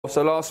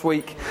So last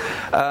week,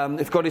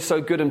 if God is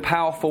so good and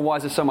powerful, why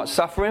is there so much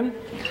suffering?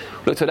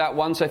 Looked at that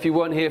one. So if you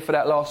weren't here for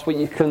that last week,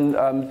 you can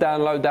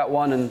download that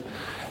one, and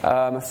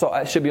I thought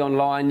that should be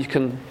online. You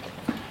can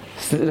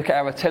look at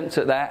our attempt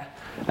at that.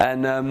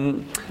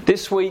 And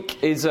this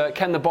week is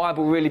can the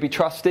Bible really be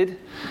trusted?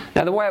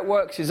 Now the way it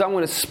works is I'm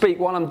going to speak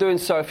while I'm doing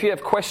so. If you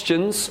have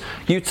questions,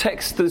 you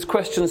text those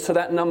questions to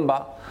that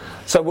number.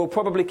 So we'll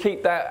probably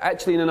keep that,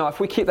 actually no, if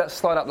we keep that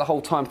slide up the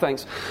whole time,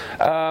 thanks.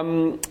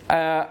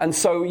 And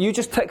so you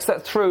just text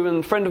that through,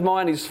 and a friend of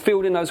mine is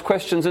filled in those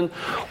questions, and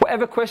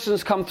whatever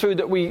questions come through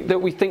that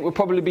we think will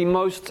probably be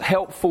most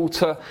helpful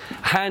to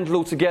handle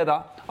all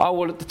together, I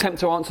will attempt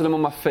to answer them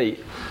on my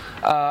feet.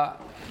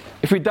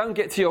 If we don't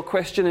get to your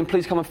question, then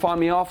please come and find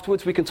me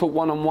afterwards. We can talk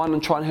one-on-one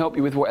and try and help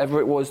you with whatever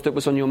it was that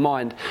was on your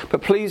mind.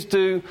 But please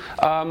do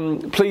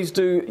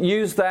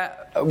use that.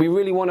 We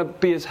really want to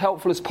be as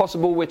helpful as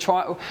possible. These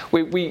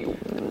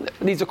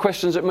are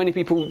questions that many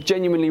people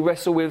genuinely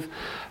wrestle with,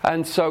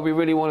 and so we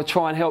really want to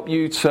try and help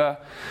you to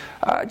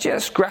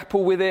just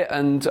grapple with it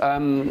and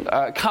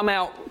come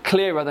out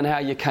clearer than how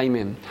you came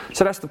in.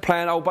 So that's the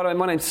plan. Oh, by the way,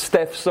 my name's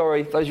Steph.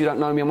 Sorry, those of you who don't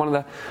know me, I'm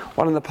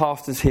one of the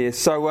pastors here.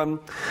 So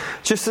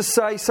just to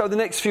say, so the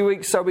next few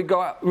weeks, so we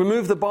got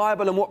remove the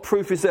Bible and what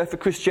proof is there for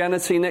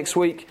Christianity next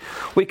week.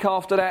 Week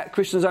after that,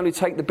 Christians only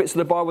take the bits of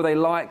the Bible they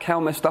like. How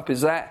messed up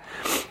is that?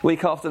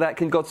 Week after that,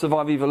 can God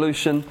survive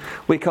evolution?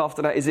 Week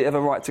after that, is it ever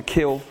right to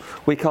kill?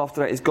 Week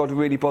after that, is God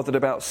really bothered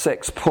about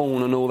sex,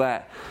 porn, and all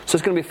that? So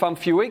it's going to be a fun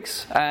few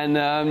weeks. And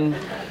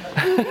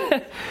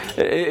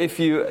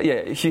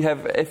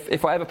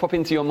if I ever pop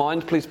into your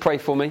mind, please pray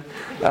for me.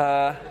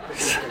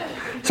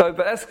 So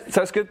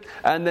that's good.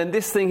 And then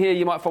this thing here,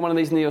 you might find one of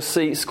these near your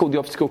seat. It's called the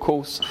obstacle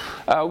course.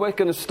 We're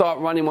going to start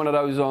running one of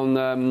those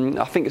on,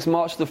 I think it's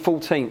March the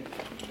 14th.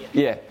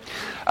 Yeah.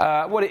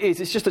 What it is,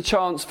 it's just a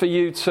chance for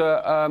you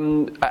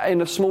to,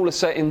 in a smaller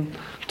setting,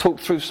 talk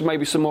through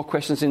maybe some more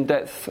questions in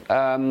depth,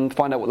 find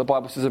out what the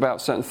Bible says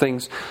about certain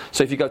things.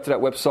 So if you go to that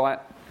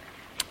website,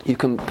 you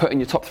can put in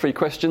your top 3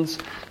 questions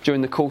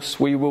during the course.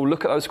 We will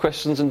look at those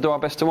questions and do our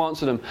best to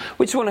answer them.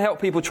 We just want to help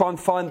people try and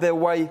find their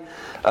way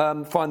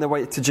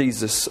to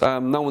Jesus.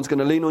 No one's going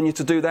to lean on you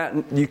to do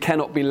that. You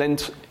cannot be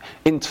lent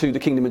into the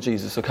kingdom of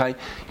Jesus, okay?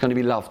 You're going to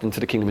be loved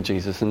into the kingdom of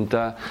Jesus. And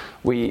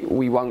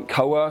we won't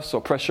coerce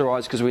or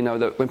pressurise, because we know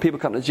that when people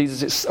come to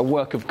Jesus, it's a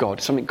work of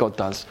God, something God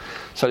does.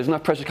 So there's no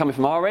pressure coming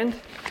from our end.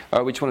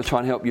 We just want to try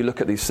and help you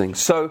look at these things.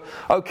 So,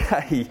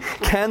 okay,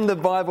 can the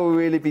Bible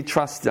really be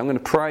trusted? I'm going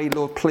to pray,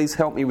 Lord, please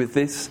help me with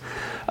this.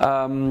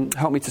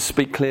 Help me to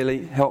speak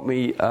clearly. Help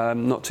me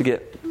not to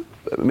get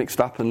mixed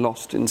up and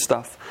lost in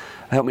stuff.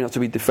 Help me not to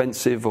be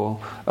defensive or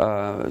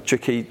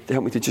tricky.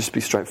 Help me to just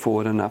be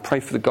straightforward. And I pray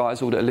for the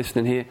guys all that are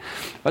listening here.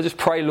 I just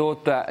pray,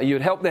 Lord, that you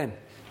would help them.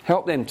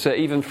 Help them to,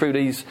 even through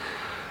these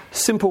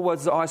simple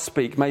words that I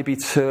speak, I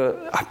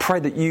pray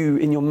that you,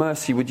 in your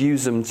mercy, would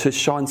use them to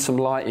shine some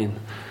light in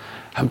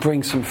and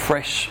bring some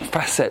fresh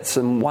facets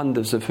and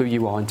wonders of who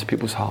you are into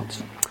people's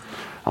hearts.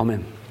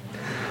 Amen.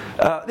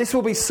 This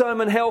will be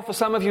sermon hell for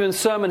some of you and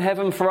sermon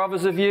heaven for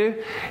others of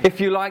you.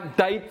 If you like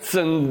dates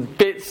and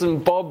bits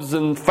and bobs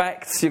and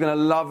facts, you're going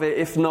to love it.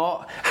 If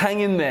not, hang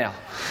in there.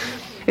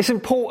 It's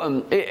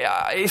important.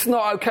 It's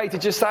not okay to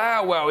just say,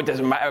 well, it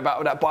doesn't matter about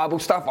all that Bible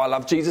stuff. I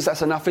love Jesus.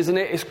 That's enough, isn't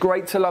it? It's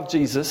great to love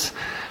Jesus.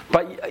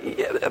 But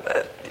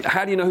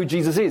how do you know who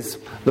Jesus is?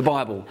 The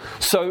Bible.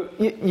 So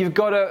we've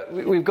got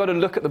to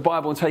look at the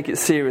Bible and take it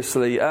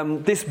seriously.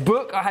 This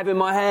book I have in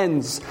my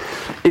hands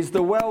is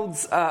the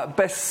world's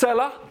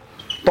bestseller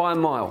by a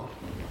mile.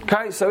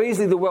 Okay, so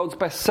easily the world's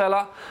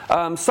bestseller.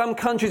 Some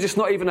countries it's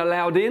not even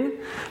allowed in.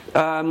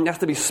 It has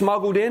to be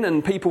smuggled in,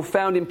 and people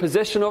found in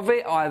possession of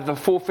it either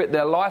forfeit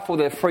their life or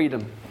their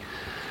freedom.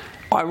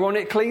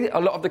 Ironically, a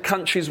lot of the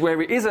countries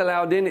where it is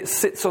allowed in, it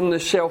sits on the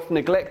shelf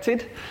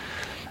neglected,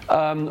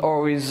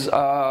 or is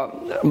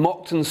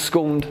mocked and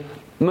scorned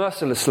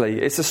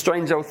mercilessly. It's a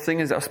strange old thing,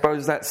 I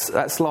suppose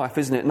that's life,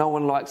 isn't it? No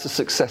one likes a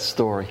success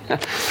story.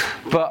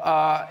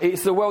 But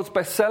it's the world's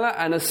bestseller,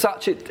 and as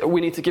such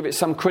we need to give it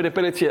some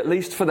credibility at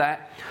least for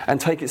that, and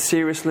take it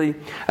seriously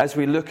as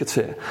we look at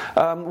it.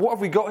 What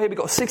have we got here? We've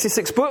got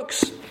 66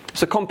 books.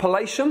 It's a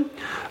compilation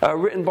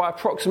written by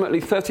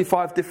approximately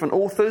 35 different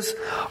authors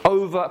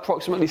over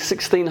approximately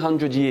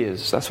 1,600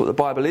 years. That's what the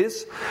Bible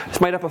is.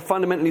 It's made up of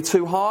fundamentally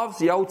 2 halves.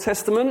 The Old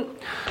Testament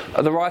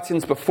are the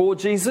writings before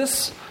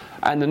Jesus,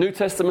 and the New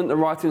Testament, the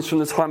writings from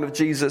the time of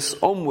Jesus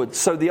onwards.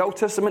 So the Old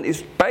Testament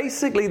is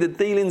basically the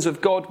dealings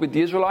of God with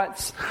the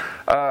Israelites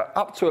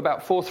up to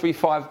about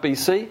 435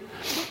 BC.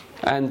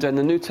 And then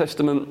the New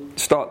Testament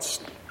starts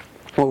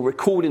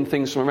recording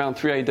things from around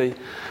 3 AD.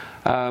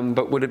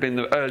 But would have been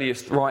the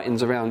earliest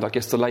writings around, I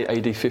guess, the late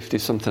AD 50s,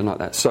 something like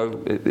that.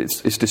 So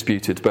it's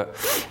disputed, but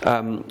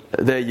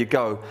there you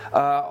go.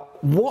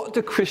 What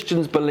do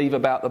Christians believe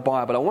about the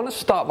Bible? I want to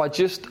start by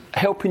just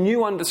helping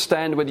you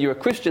understand, whether you're a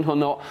Christian or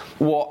not,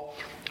 what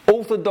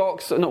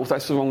orthodox, no,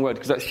 that's the wrong word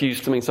because that's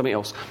used to mean something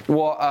else.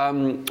 What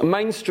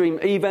mainstream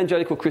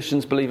evangelical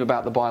Christians believe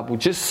about the Bible,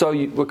 just so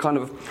we're kind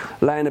of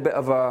laying a bit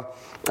of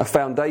a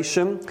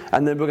foundation,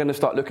 and then we're going to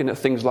start looking at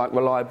things like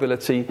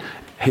reliability,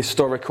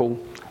 historical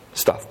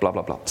stuff, blah,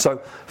 blah, blah.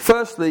 So,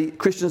 firstly,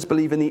 Christians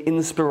believe in the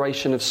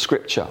inspiration of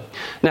Scripture.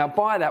 Now,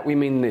 by that we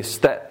mean this,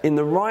 that in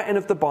the writing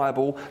of the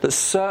Bible, that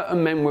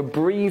certain men were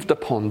breathed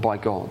upon by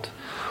God,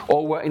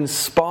 or were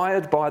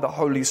inspired by the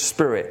Holy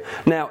Spirit.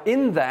 Now,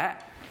 in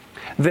that,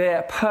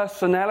 their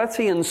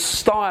personality and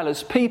style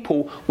as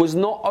people was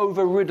not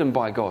overridden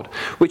by God,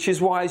 which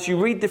is why as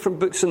you read different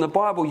books in the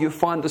Bible, you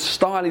find the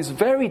style is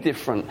very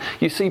different.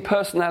 You see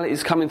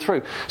personalities coming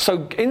through.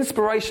 So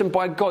inspiration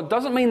by God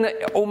doesn't mean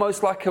that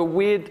almost like a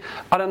weird,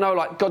 I don't know,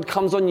 like God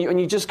comes on you and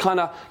you just kind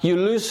of, you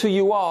lose who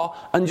you are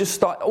and just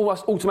start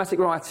almost automatic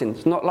writing.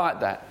 It's not like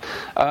that.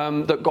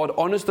 That God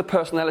honours the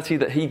personality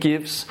that He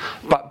gives,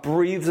 but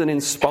breathes and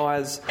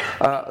inspires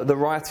the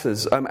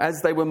writers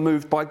as they were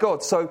moved by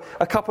God. So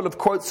a couple of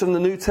quotes from the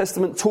New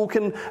Testament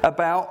talking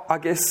about, I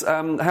guess,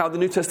 how the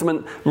New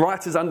Testament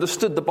writers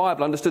understood the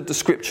Bible, understood the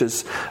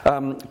Scriptures.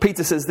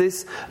 Peter says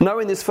this,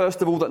 knowing this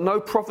first of all, that no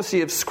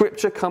prophecy of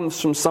Scripture comes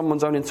from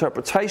someone's own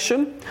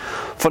interpretation,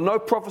 for no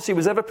prophecy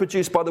was ever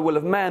produced by the will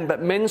of man,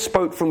 but men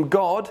spoke from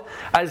God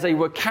as they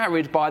were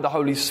carried by the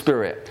Holy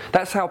Spirit.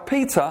 That's how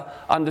Peter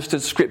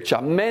understood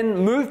Scripture. Men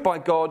moved by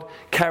God,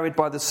 carried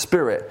by the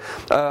Spirit.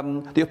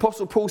 The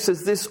Apostle Paul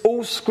says this,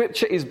 all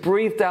Scripture is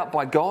breathed out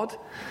by God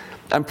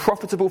and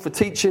profitable for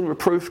teaching,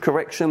 reproof,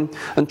 correction,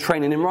 and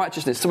training in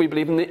righteousness. So we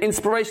believe in the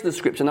inspiration of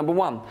Scripture, number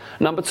one.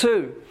 Number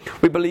two,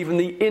 we believe in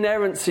the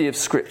inerrancy of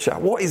Scripture.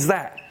 What is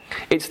that?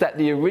 It's that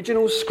the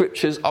original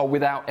Scriptures are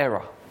without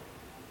error.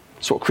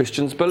 That's what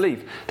Christians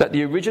believe. That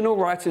the original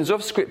writings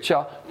of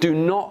Scripture do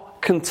not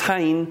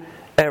contain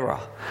error.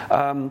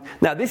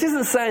 Now, this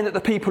isn't saying that the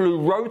people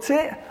who wrote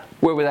it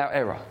were without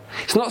error.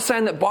 It's not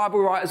saying that Bible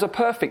writers are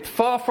perfect.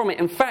 Far from it.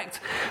 In fact,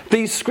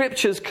 these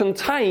Scriptures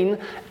contain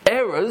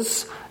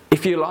errors,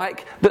 if you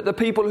like, that the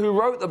people who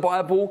wrote the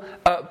Bible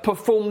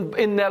performed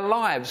in their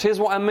lives. Here's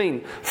what I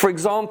mean. For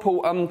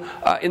example,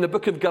 in the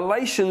book of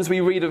Galatians, we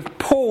read of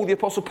Paul, the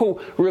Apostle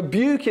Paul,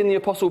 rebuking the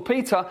Apostle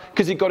Peter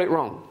because he got it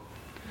wrong.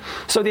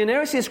 So the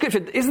inerrancy of Scripture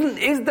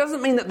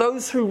doesn't mean that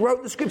those who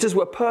wrote the Scriptures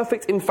were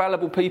perfect,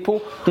 infallible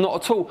people.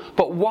 Not at all.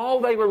 But while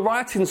they were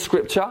writing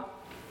Scripture,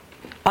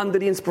 under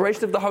the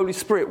inspiration of the Holy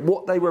Spirit,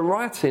 what they were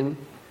writing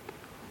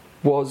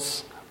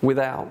was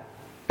without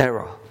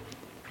error.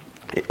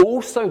 It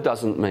also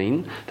doesn't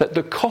mean that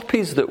the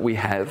copies that we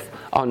have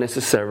are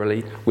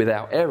necessarily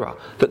without error.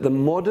 That the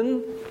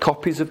modern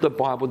copies of the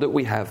Bible that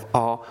we have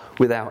are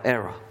without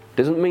error. It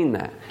doesn't mean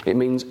that. It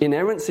means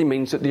inerrancy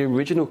means that the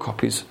original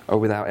copies are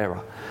without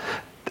error.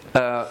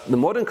 The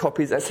modern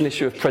copies, that's an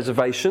issue of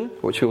preservation,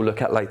 which we'll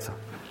look at later.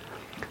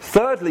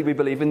 Thirdly, we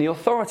believe in the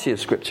authority of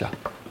Scripture.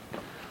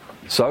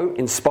 So,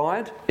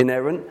 inspired,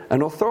 inerrant,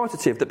 and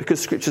authoritative, that because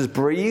Scripture is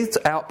breathed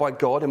out by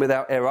God and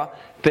without error,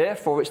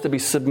 therefore it's to be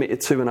submitted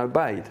to and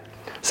obeyed.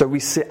 So we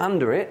sit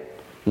under it,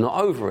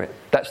 not over it.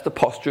 That's the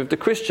posture of the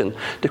Christian.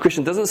 The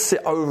Christian doesn't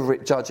sit over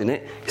it, judging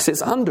it. He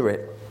sits under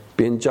it,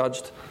 being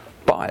judged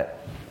by it.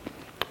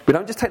 We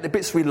don't just take the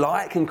bits we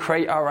like and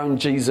create our own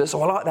Jesus.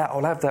 Oh, I like that,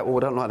 I'll have that, or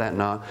I don't like that.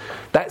 No.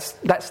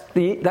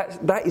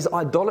 That is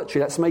idolatry.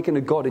 That's making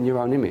a God in your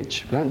own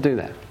image. We don't do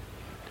that.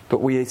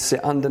 But we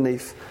sit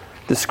underneath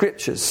the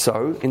Scriptures.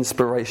 So,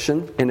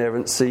 inspiration,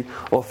 inerrancy,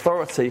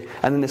 authority,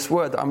 and then this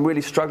word that I'm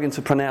really struggling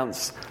to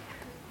pronounce,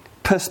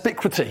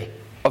 perspicuity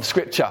of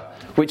Scripture,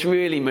 which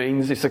really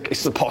means,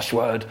 it's a posh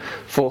word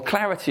for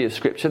clarity of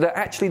Scripture, that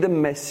actually the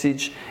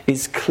message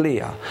is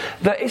clear.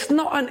 That it's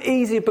not an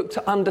easy book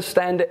to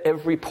understand at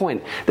every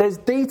point. There's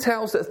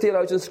details that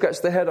theologians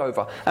scratch their head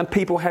over and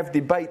people have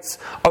debates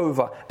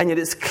over, and yet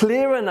it's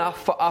clear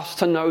enough for us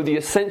to know the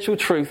essential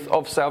truth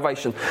of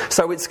salvation.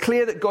 So it's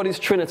clear that God is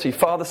Trinity,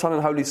 Father, Son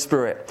and Holy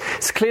Spirit.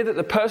 It's clear that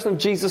the person of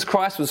Jesus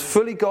Christ was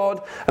fully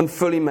God and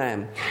fully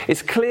man.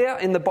 It's clear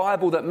in the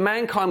Bible that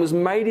mankind was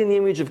made in the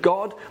image of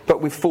God, but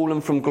we've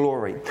fallen from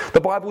glory. The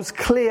Bible's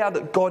clear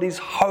that God is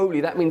holy.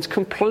 That means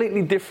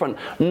completely different,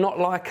 not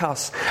like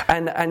us.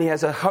 And He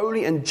has a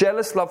holy and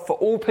jealous love for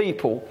all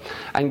people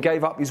and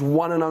gave up His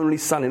one and only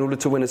Son in order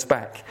to win us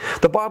back.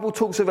 The Bible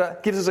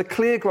gives us a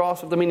clear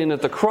grasp of the meaning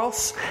of the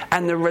cross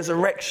and the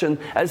resurrection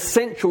as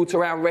central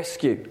to our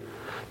rescue.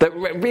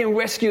 That being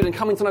rescued and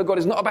coming to know God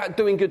is not about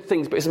doing good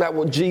things, but it's about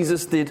what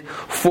Jesus did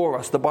for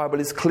us. The Bible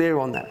is clear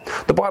on that.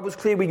 The Bible is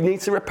clear we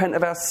need to repent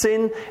of our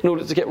sin in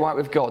order to get right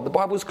with God. The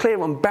Bible is clear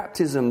on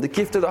baptism, the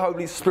gift of the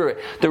Holy Spirit,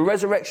 the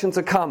resurrection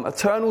to come,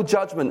 eternal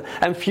judgment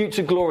and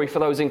future glory for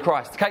those in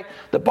Christ. Okay?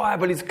 The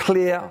Bible is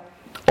clear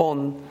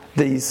on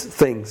these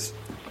things.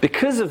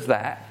 Because of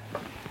that,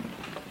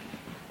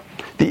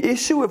 the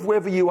issue of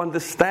whether you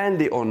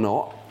understand it or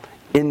not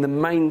in the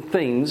main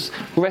things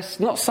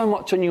rests not so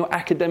much on your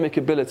academic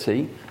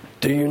ability.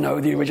 Do you know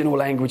the original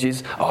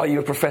languages? Are you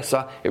a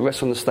professor? It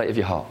rests on the state of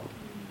your heart.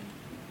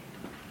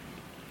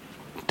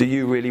 Do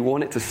you really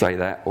want it to say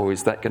that, or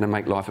is that going to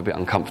make life a bit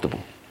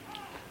uncomfortable?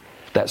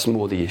 That's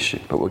more the issue,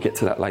 but we'll get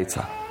to that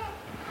later.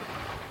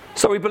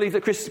 So we believe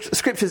that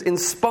Scripture is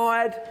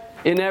inspired,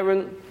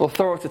 inerrant,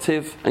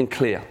 authoritative and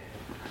clear.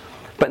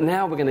 But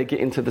now we're going to get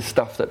into the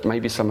stuff that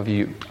maybe some of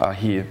you are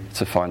here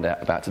to find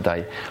out about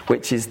today,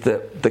 which is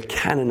the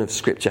canon of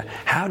Scripture.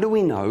 How do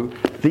we know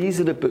these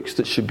are the books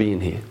that should be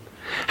in here?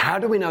 How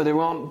do we know there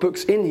aren't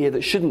books in here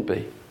that shouldn't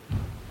be?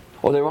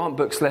 Or there aren't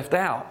books left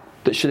out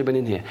that should have been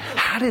in here?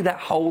 How did that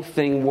whole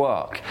thing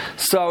work?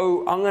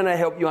 So I'm going to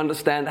help you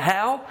understand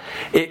how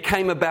it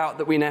came about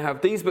that we now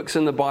have these books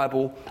in the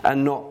Bible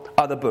and not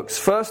other books.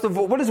 First of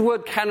all, what does the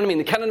word canon mean?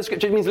 The canon of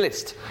Scripture means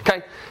list.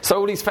 Okay, so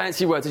all these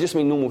fancy words, they just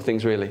mean normal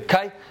things really.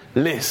 Okay,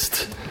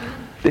 list.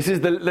 This is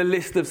the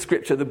list of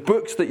Scripture, the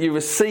books that you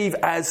receive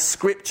as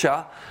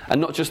Scripture and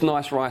not just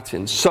nice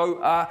writings. So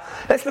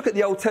let's look at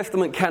the Old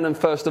Testament canon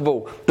first of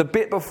all. The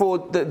bit before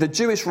the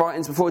Jewish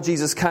writings before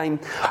Jesus came.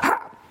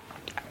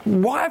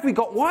 Why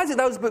is it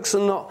those books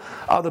and not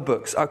other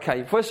books?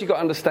 Okay, first you've got to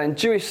understand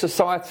Jewish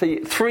society,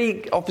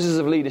 3 offices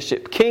of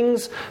leadership: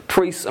 kings,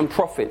 priests and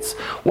prophets.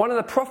 One of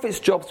the prophets'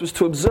 jobs was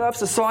to observe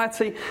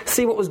society,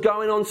 see what was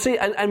going on,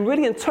 and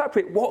really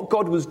interpret what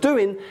God was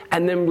doing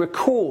and then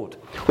record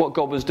what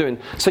God was doing.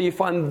 So you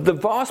find the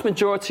vast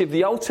majority of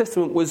the Old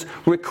Testament was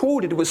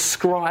recorded, was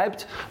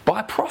scribed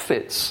by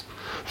prophets.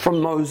 From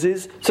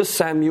Moses to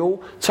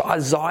Samuel to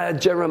Isaiah,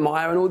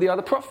 Jeremiah and all the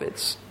other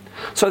prophets.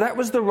 So that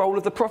was the role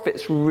of the prophet.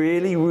 It's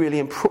really, really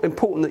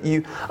important that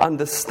you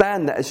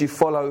understand that as you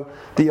follow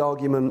the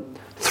argument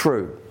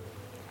through.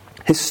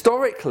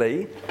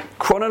 Historically,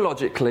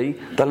 chronologically,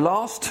 the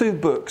last 2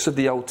 books of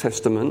the Old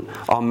Testament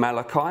are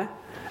Malachi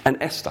and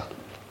Esther.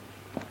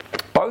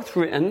 Both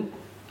written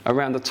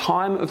around the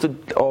time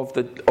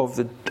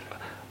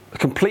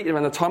completed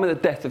around the time of the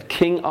death of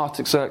King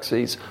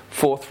Artaxerxes,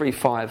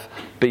 435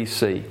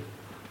 BC.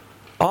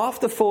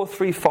 After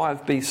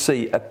 435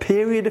 BC, a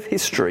period of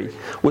history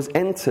was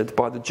entered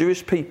by the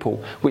Jewish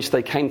people, which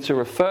they came to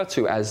refer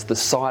to as the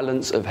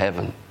silence of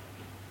heaven.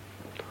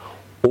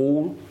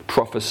 All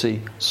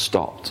prophecy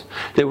stopped.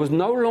 There was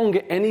no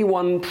longer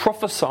anyone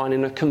prophesying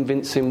in a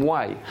convincing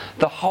way.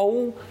 The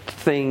whole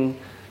thing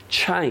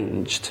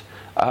changed.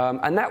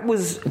 And that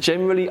was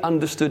generally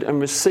understood and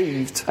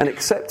received and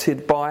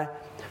accepted by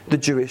the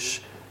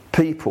Jewish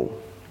people.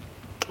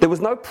 There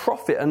was no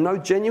prophet and no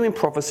genuine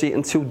prophecy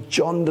until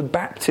John the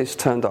Baptist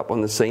turned up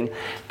on the scene.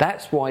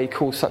 That's why he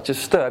caused such a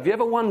stir. Have you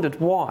ever wondered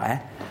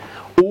why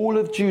all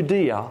of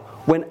Judea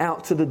went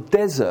out to the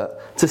desert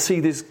to see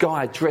this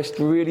guy dressed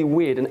really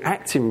weird and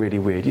acting really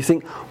weird? You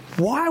think,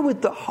 why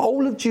would the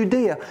whole of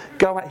Judea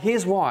go out?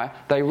 Here's why.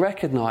 They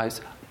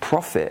recognised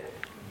prophet.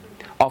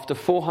 After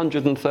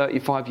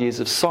 435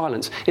 years of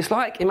silence. It's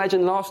like,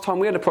 imagine last time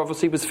we had a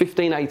prophecy was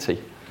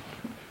 1580.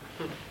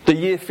 The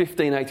year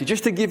 1580,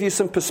 just to give you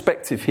some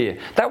perspective here.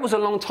 That was a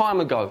long time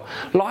ago.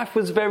 Life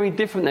was very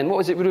different then. What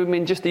was it? Would have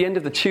been just the end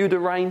of the Tudor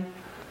reign?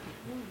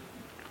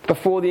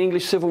 Before the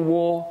English Civil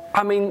War?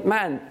 I mean,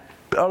 man,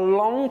 a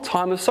long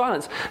time of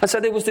silence. And so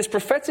there was this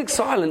prophetic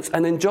silence,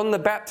 and then John the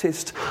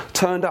Baptist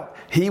turned up.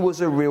 He was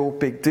a real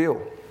big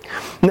deal.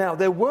 Now,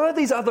 there were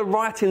these other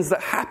writings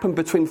that happened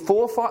between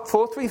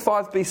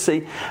 435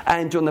 BC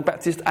and John the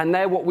Baptist, and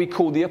they're what we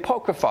call the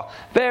Apocrypha.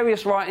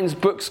 Various writings,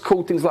 books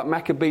called things like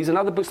Maccabees and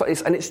other books like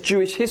this, and it's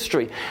Jewish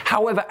history.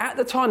 However, at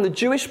the time, the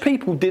Jewish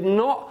people did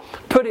not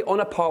put it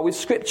on a par with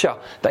Scripture.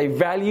 They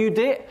valued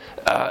it,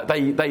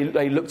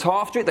 they looked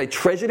after it, they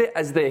treasured it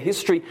as their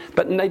history,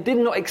 but they did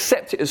not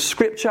accept it as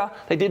Scripture.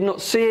 They did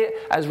not see it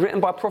as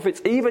written by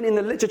prophets. Even in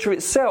the literature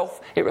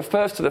itself, it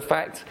refers to the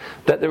fact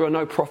that there are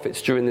no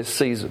prophets during this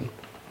season.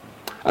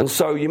 And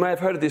so you may have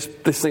heard of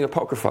this thing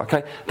Apocrypha,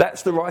 okay?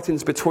 That's the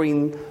writings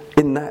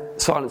in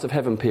that silence of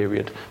heaven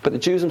period. But the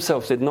Jews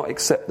themselves did not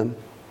accept them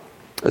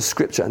as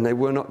Scripture, and they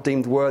were not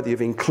deemed worthy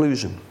of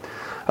inclusion.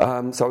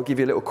 So I'll give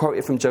you a little quote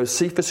here from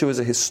Josephus, who was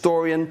a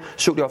historian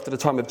shortly after the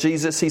time of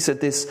Jesus. He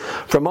said this: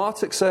 "From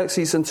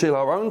Artaxerxes until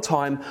our own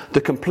time, the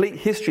complete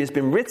history has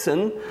been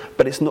written,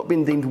 but it's not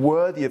been deemed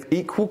worthy of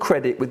equal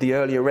credit with the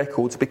earlier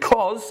records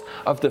because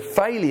of the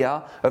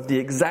failure of the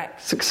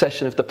exact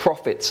succession of the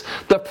prophets."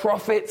 The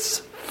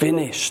prophets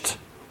finished.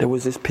 There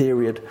was this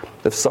period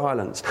of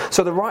silence.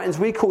 So the writings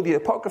we call the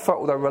Apocrypha,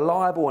 although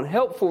reliable and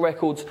helpful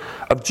records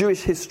of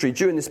Jewish history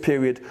during this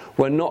period,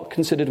 were not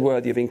considered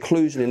worthy of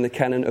inclusion in the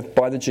canon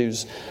by the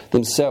Jews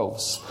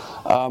themselves.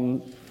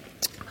 Then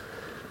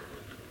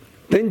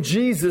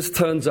Jesus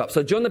turns up.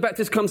 So John the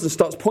Baptist comes and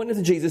starts pointing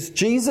to Jesus.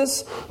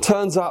 Jesus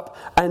turns up,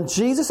 and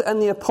Jesus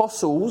and the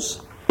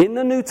apostles in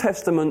the New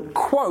Testament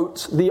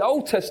quote the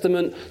Old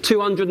Testament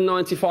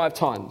 295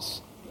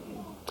 times.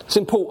 It's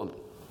important.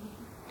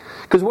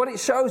 Because what it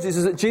shows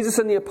is that Jesus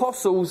and the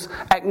apostles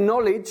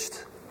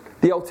acknowledged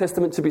the Old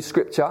Testament to be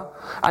Scripture,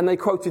 and they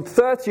quoted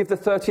 30 of the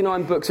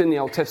 39 books in the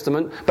Old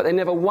Testament, but they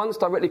never once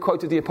directly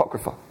quoted the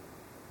Apocrypha.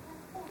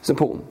 It's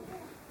important.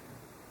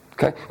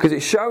 Okay? Because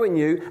it's showing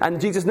you, and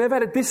Jesus never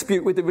had a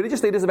dispute with the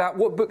religious leaders about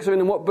what books are in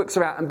and what books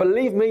are out. And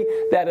believe me,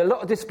 they had a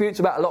lot of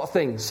disputes about a lot of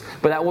things,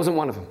 but that wasn't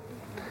one of them.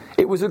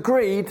 It was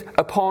agreed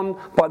upon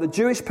by the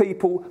Jewish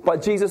people, by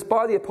Jesus,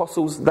 by the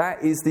apostles.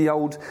 That is the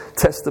Old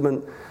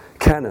Testament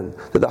canon.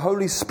 That the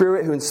Holy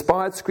Spirit who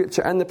inspired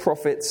Scripture and the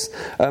prophets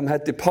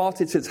had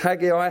departed since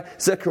Haggai,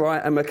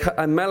 Zechariah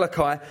and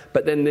Malachi,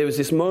 but then there was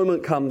this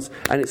moment comes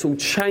and it's all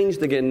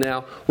changed again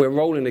now. We're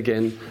rolling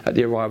again at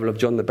the arrival of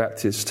John the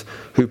Baptist,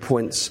 who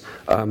points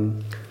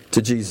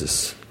to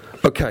Jesus.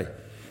 Okay.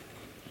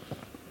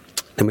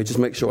 Let me just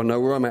make sure I know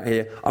where I'm at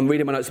here. I'm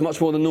reading my notes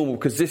much more than normal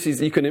because this is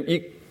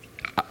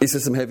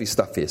some heavy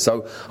stuff here.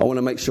 So I want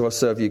to make sure I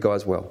serve you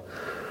guys well.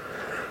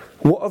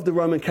 What of the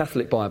Roman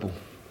Catholic Bible?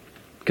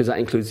 Because that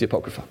includes the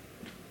Apocrypha.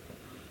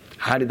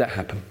 How did that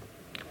happen?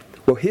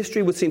 Well,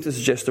 history would seem to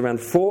suggest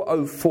around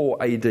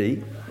 404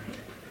 AD,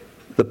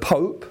 the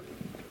Pope,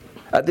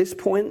 at this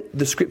point,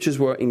 the scriptures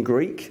were in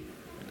Greek,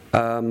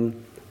 but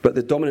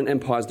the dominant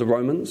empire is the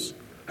Romans,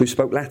 who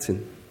spoke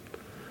Latin.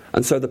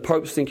 And so the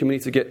popes thinking we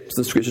need to get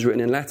the scriptures written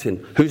in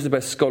Latin. Who's the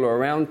best scholar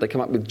around? They come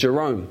up with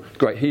Jerome,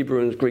 great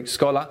Hebrew and Greek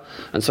scholar.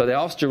 And so they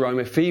asked Jerome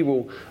if he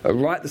will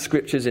write the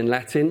scriptures in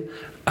Latin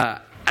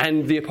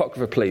and the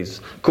Apocrypha, please.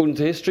 According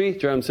to history,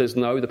 Jerome says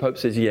no, the Pope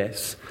says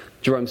yes.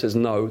 Jerome says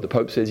no, the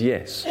Pope says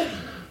yes.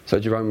 So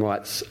Jerome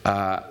writes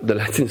the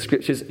Latin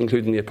scriptures,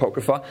 including the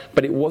Apocrypha.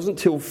 But it wasn't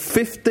till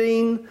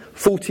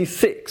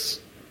 1546,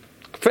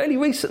 fairly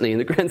recently in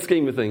the grand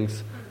scheme of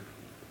things,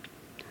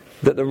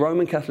 that the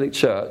Roman Catholic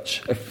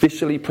Church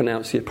officially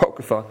pronounced the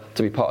Apocrypha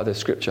to be part of their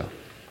scripture.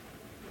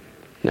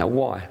 Now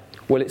why?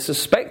 Well, it's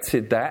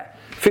suspected that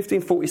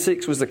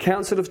 1546 was the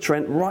Council of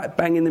Trent, right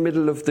bang in the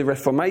middle of the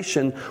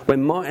Reformation,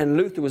 when Martin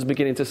Luther was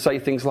beginning to say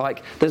things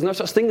like, there's no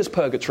such thing as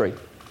purgatory.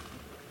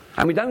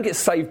 And we don't get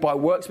saved by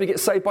works, we get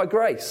saved by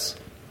grace.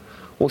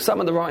 Well, some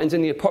of the writings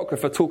in the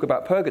Apocrypha talk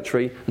about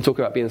purgatory and talk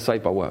about being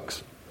saved by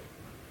works.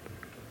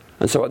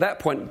 And so at that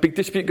point, big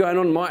dispute going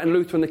on, Martin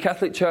Luther and the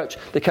Catholic Church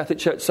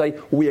say,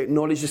 we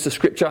acknowledge this as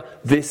Scripture,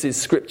 this is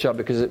Scripture,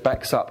 because it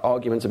backs up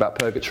arguments about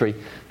purgatory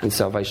and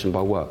salvation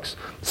by works.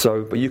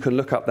 So, but you can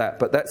look up that.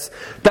 But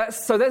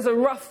so there's a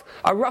rough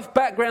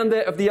background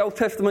there of the Old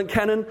Testament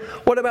canon.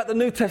 What about the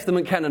New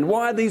Testament canon?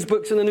 Why are these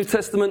books in the New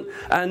Testament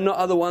and not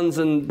other ones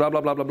and blah, blah,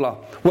 blah, blah, blah?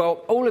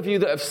 Well, all of you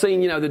that have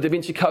seen, the Da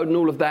Vinci Code and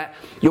all of that,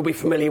 you'll be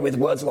familiar with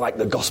words like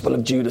the Gospel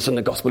of Judas and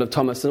the Gospel of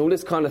Thomas and all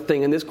this kind of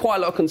thing. And there's quite a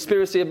lot of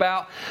conspiracy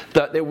about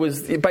that. There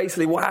was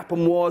basically what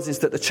happened is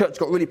that the church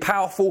got really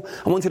powerful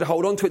and wanted to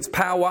hold on to its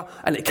power,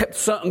 and it kept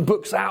certain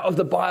books out of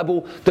the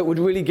Bible that would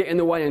really get in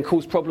the way and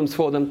cause problems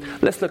for them.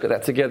 Let's look at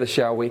that together,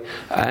 shall we?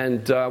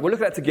 And we'll look at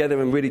that together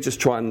and really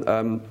just try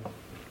and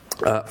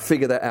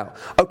figure that out.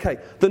 Okay,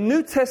 the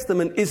New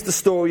Testament is the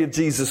story of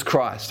Jesus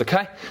Christ,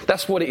 okay?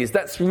 That's what it is.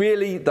 That's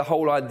really the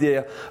whole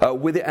idea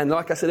with it. And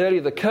like I said earlier,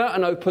 the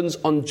curtain opens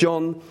on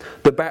John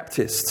the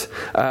Baptist.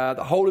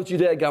 The whole of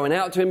Judea going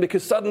out to him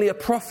because suddenly a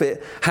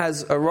prophet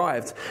has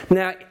arrived.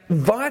 Now,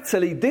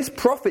 vitally, this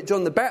prophet,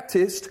 John the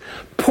Baptist,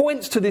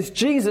 points to this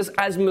Jesus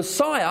as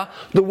Messiah,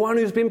 the one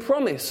who's been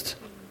promised.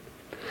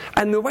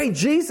 And the way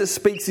Jesus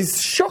speaks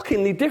is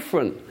shockingly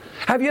different.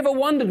 Have you ever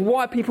wondered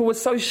why people were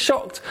so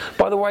shocked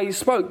by the way he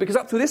spoke? Because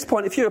up to this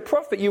point, if you're a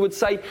prophet, you would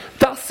say,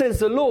 thus says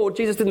the Lord.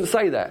 Jesus didn't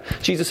say that.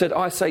 Jesus said,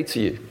 I say to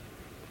you.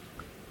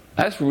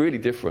 That's really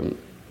different.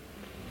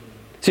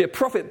 See, a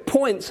prophet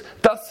points,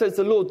 thus says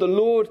the Lord. The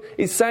Lord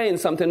is saying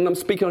something and I'm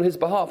speaking on his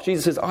behalf.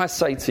 Jesus says, I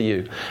say to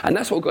you. And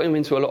that's what got him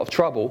into a lot of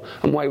trouble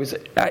and why he was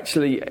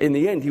actually, in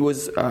the end, he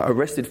was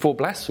arrested for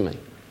blasphemy.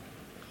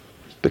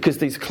 Because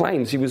these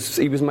claims, he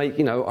was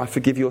making, I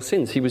forgive your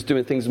sins. He was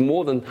doing things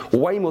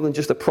way more than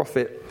just a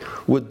prophet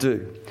would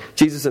do.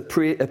 Jesus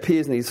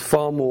appears and he's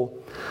far more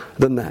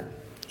than that.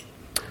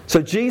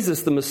 So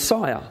Jesus, the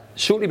Messiah,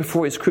 shortly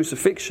before his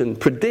crucifixion,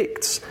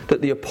 predicts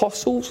that the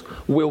apostles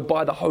will,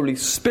 by the Holy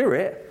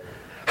Spirit,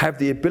 have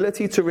the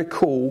ability to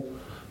recall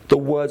the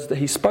words that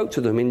he spoke to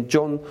them. In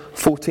John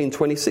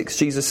 14:26,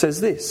 Jesus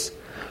says this,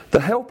 the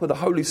helper, the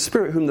Holy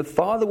Spirit, whom the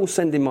Father will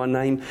send in my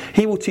name,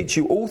 he will teach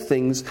you all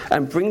things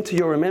and bring to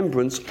your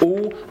remembrance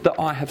all that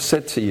I have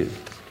said to you.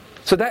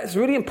 So that's a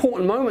really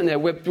important moment there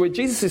where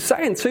Jesus is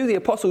saying to the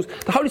apostles,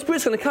 the Holy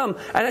Spirit's going to come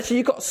and actually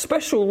you've got a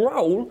special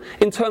role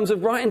in terms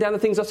of writing down the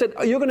things I've said.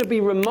 You're going to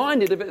be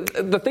reminded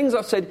of the things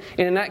I've said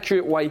in an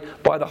accurate way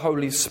by the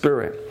Holy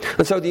Spirit.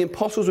 And so the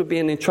apostles were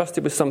being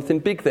entrusted with something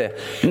big there.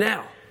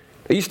 Now,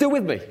 are you still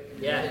with me?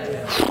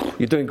 Yeah.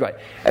 You're doing great.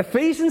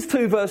 Ephesians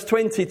 2 verse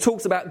 20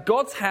 talks about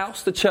God's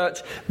house, the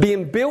church,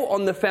 being built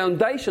on the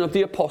foundation of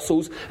the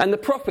apostles and the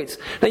prophets.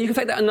 Now you can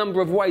take that a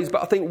number of ways,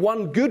 but I think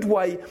one good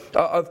way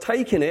of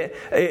taking it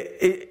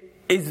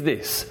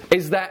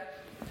is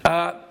that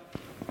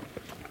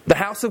the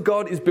house of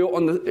God is built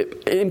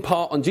in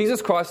part on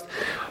Jesus Christ,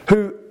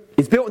 who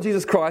is built on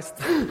Jesus Christ,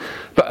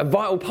 but a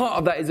vital part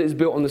of that is it's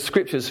built on the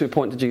scriptures who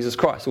point to Jesus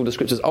Christ. All the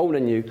scriptures, old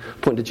and new,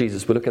 point to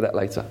Jesus. We'll look at that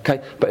later.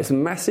 Okay, but it's a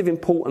massive,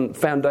 important,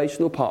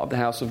 foundational part of the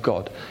house of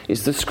God.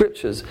 It's the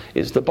scriptures.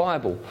 It's the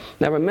Bible.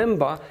 Now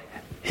remember,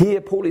 here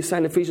Paul is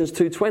saying in Ephesians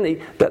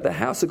 2:20 that the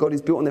house of God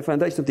is built on the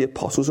foundation of the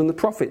apostles and the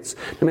prophets.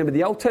 Remember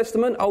the Old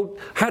Testament.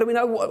 How do we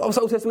know what's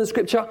Old Testament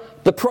scripture?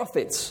 The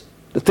prophets,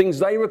 the things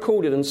they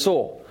recorded and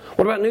saw.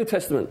 What about New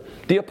Testament?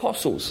 The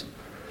apostles.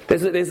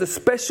 There's a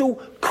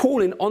special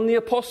calling on the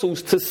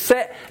apostles to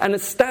set and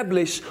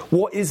establish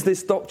what is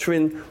this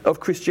doctrine of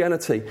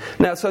Christianity.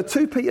 Now, so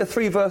 2 Peter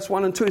 3 verse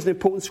 1 and 2 is an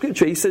important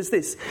scripture. He says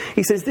this.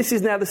 He says, "This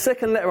is now the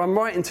second letter I'm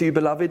writing to you,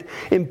 beloved.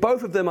 In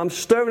both of them I'm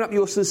stirring up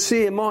your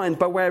sincere mind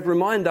by way of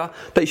reminder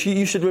that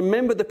you should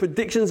remember the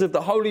predictions of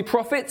the holy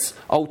prophets,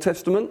 Old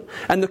Testament,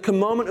 and the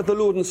commandment of the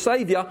Lord and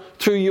Saviour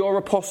through your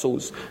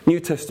apostles, New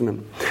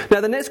Testament."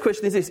 Now, the next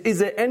question is this. Is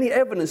there any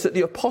evidence that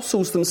the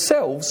apostles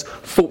themselves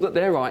thought that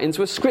their writings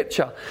were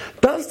scripture?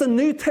 Does the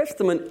New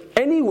Testament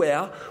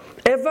anywhere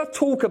ever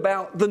talk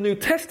about the New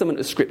Testament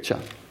as scripture?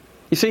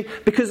 You see,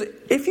 because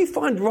if you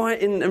find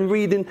writing and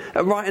reading,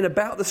 writing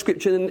about the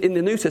scripture in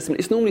the New Testament,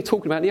 it's normally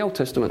talking about the Old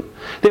Testament.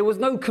 There was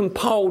no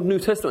compiled New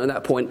Testament at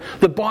that point.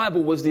 The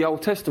Bible was the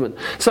Old Testament.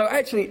 So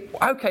actually,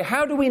 okay,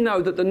 how do we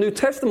know that the New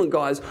Testament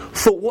guys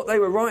thought what they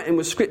were writing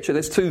was scripture?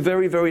 There's two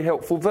very, very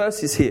helpful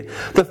verses here.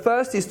 The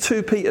first is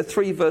 2 Peter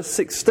 3 verse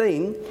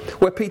 16,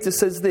 where Peter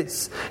says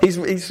this. This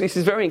is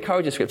very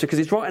encouraging scripture because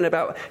he's writing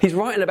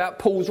about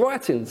Paul's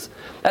writings.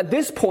 At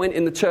this point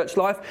in the church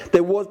life,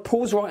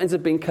 Paul's writings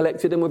had been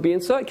collected and were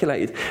being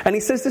circulated. And he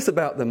says this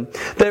about them.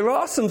 There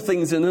are some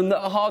things in them that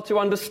are hard to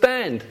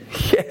understand.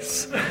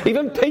 Yes.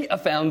 Even Peter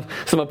found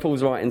some of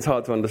Paul's writings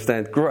hard to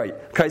understand. Great.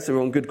 Okay, so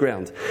we're on good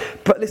ground.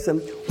 But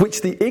listen,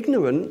 which the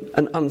ignorant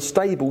and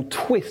unstable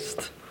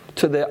twist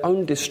to their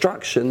own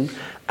destruction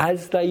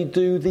as they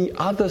do the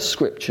other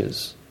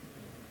scriptures.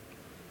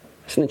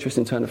 That's an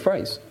interesting turn of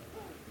phrase.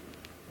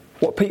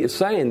 What Peter's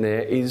saying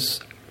there is,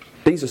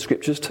 these are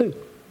scriptures too.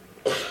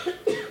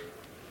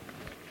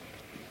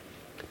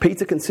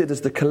 Peter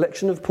considers the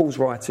collection of Paul's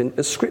writing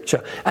as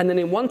scripture. And then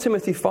in 1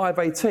 Timothy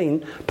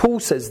 5:18, Paul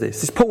says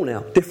this. It's Paul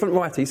now, different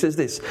writer. He says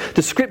this.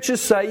 The scriptures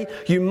say,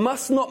 you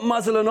must not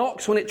muzzle an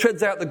ox when it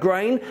treads out the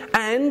grain,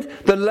 and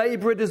the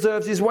labourer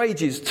deserves his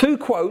wages. Two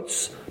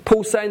quotes,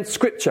 Paul saying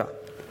scripture.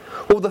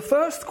 Well, the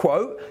first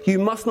quote, you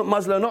must not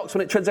muzzle an ox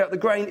when it treads out the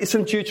grain, is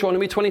from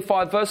Deuteronomy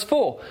 25 verse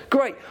 4.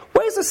 Great.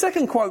 Where's the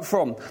second quote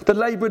from? The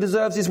labourer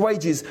deserves his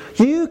wages.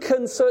 You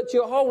can search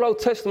your whole Old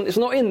Testament, it's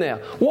not in there.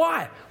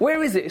 Why?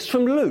 Where is it? It's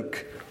from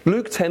Luke.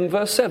 Luke 10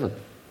 verse 7.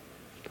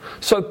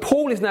 So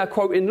Paul is now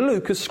quoting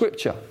Luke as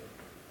scripture.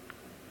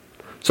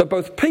 So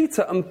both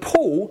Peter and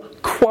Paul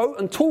quote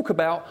and talk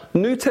about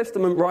New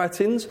Testament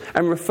writings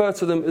and refer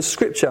to them as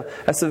scripture.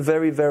 That's a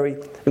very, very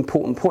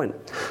important point.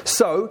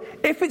 So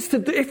if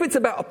it's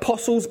about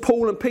apostles,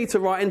 Paul and Peter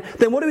writing,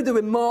 then what do we do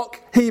with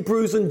Mark,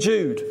 Hebrews and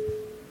Jude?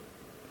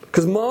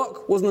 Because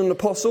Mark wasn't an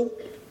apostle.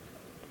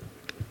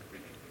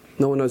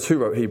 No one knows who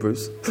wrote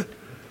Hebrews.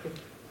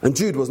 And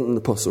Jude wasn't an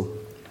apostle.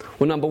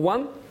 Well, number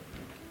one,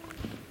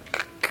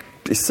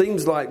 it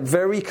seems like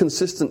very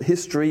consistent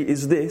history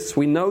is this.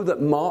 We know that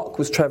Mark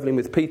was travelling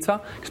with Peter,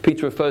 because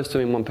Peter refers to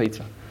him in 1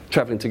 Peter,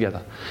 travelling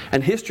together.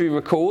 And history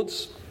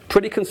records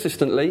pretty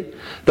consistently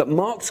that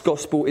Mark's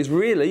gospel is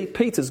really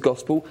Peter's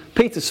gospel.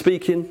 Peter's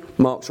speaking,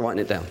 Mark's writing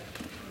it down.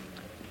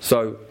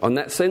 So, on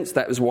that sense,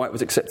 that was why it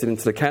was accepted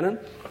into the canon.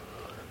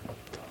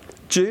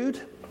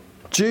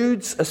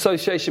 Jude's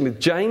association with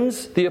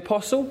James, the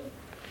apostle,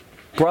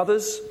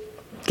 brothers,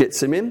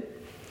 gets him in.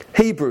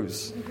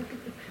 Hebrews.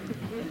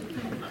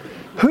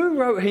 Who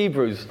wrote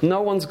Hebrews?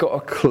 No one's got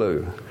a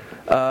clue.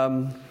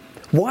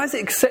 Why is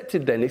it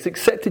accepted then? It's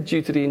accepted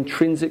due to the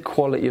intrinsic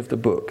quality of the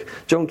book.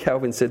 John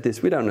Calvin said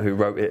this, we don't know who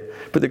wrote it,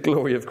 but the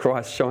glory of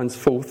Christ shines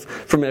forth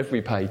from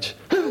every page.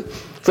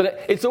 So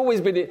it's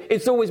always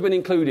been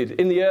included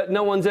in the.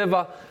 No one's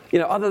ever,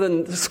 other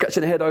than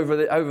scratching their head over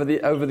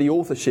the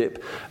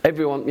authorship.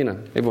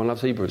 Everyone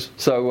loves Hebrews.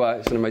 So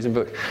it's an amazing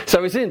book.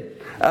 So it's in.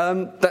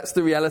 That's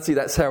the reality.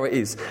 That's how it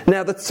is.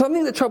 Now,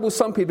 something that troubles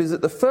some people is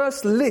that the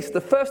first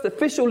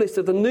official list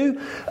of the New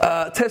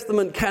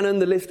Testament canon,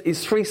 the list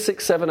is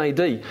 367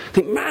 AD.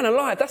 Think, man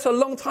alive, that's a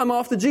long time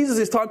after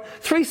Jesus' time.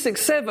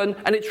 367,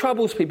 and it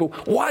troubles people.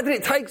 Why did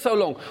it take so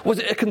long? Was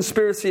it a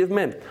conspiracy of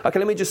men? Okay,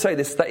 let me just say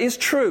this. That is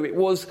true. It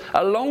was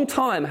a long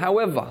time.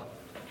 However,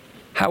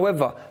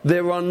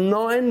 there are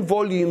 9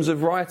 volumes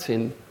of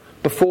writing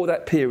before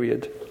that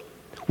period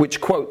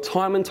which quote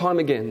time and time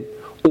again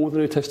all the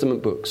New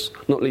Testament books,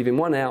 not leaving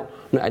one out,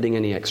 not adding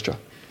any extra.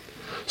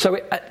 So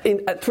at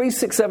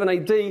 367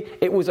 AD,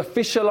 it was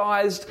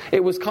officialised,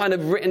 it was kind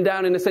of written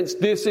down in a sense,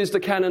 this is the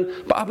canon.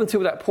 But up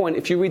until that point,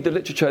 if you read the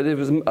literature, there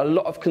was a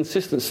lot of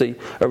consistency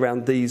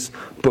around these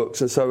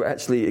books. And so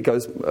actually it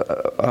goes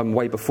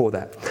way before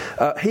that.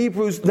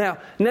 Hebrews, now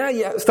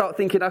you start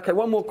thinking, okay,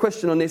 one more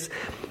question on this.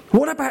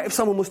 What about if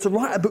someone was to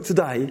write a book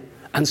today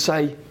and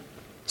say,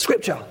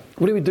 Scripture,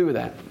 what do we do with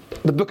that?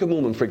 The Book of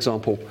Mormon, for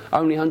example,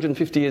 only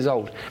 150 years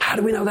old. How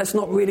do we know that's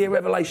not really a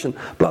revelation?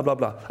 Blah, blah,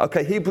 blah.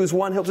 Okay, Hebrews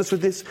 1 helps us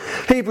with this.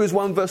 Hebrews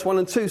 1 verse 1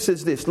 and 2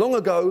 says this. Long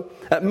ago,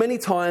 at many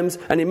times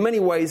and in many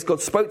ways,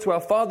 God spoke to our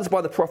fathers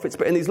by the prophets,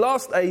 but in these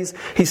last days,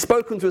 He's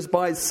spoken to us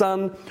by His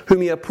Son,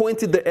 whom He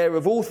appointed the heir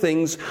of all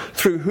things,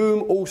 through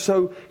whom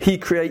also He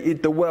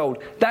created the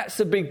world. That's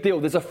a big deal.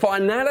 There's a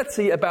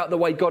finality about the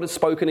way God has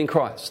spoken in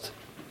Christ.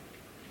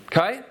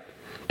 Okay?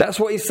 That's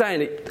what he's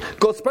saying.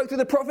 God spoke through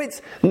the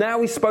prophets,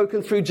 now he's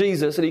spoken through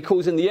Jesus, and he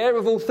calls in the heir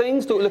of all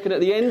things, looking at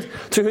the end,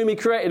 to whom he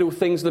created all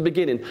things at the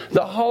beginning.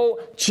 The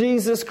whole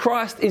Jesus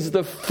Christ is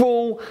the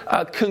full,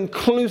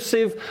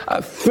 conclusive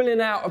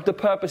filling out of the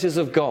purposes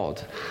of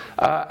God.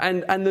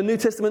 And the New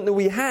Testament that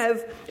we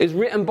have is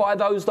written by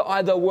those that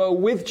either were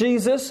with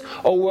Jesus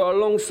or were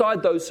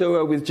alongside those who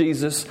were with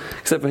Jesus,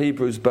 except for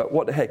Hebrews, but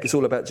what the heck, it's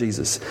all about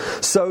Jesus.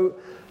 So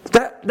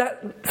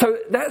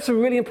that's a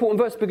really important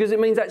verse, because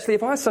it means actually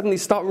if I suddenly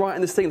start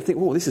writing this thing and think,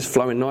 oh, this is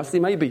flowing nicely,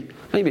 maybe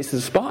it's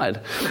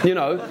inspired,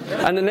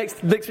 and the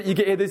next bit you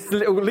get here, this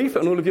little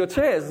leaflet on all of your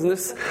chairs, and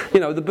this,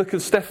 the book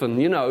of Stephen,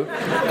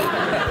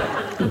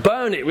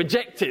 burn it,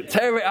 reject it,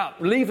 tear it up,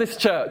 leave this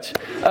church,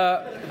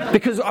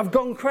 because I've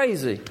gone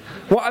crazy.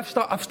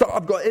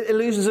 I've got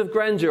illusions of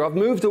grandeur. I've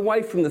moved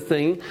away from the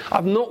thing.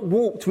 I've not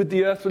walked with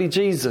the earthly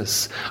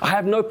Jesus. I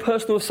have no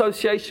personal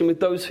association with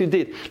those who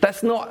did.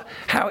 That's not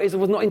how it is. I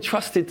was not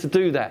entrusted to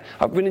do that.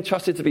 I've been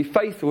entrusted to be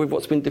faithful with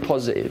what's been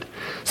deposited.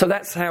 So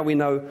that's how we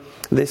know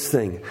this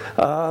thing.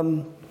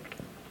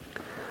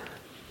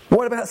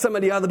 What about some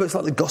of the other books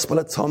like the Gospel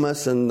of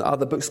Thomas and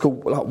other books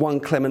called like 1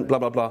 Clement, blah,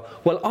 blah, blah?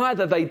 Well,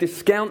 either they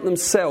discount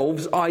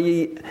themselves,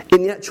 i.e.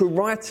 in the actual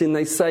writing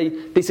they say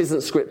this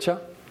isn't scripture,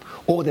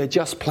 or they're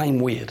just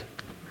plain weird.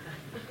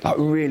 Like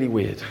really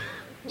weird.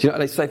 Do you know,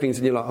 they say things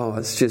and you're like, oh,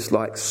 it's just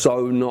like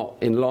so not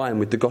in line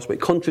with the gospel.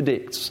 It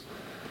contradicts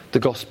the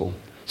gospel.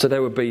 So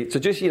there would be,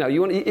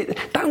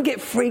 don't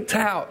get freaked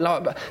out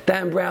like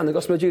Dan Brown, the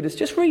Gospel of Judas.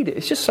 Just read it.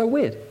 It's just so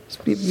weird.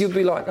 You'd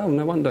be like, oh,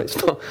 no wonder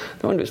it's not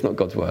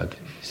God's word.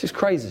 It's just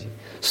crazy.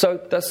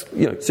 So that's,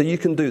 so you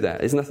can do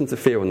that. There's nothing to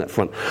fear on that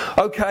front.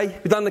 Okay,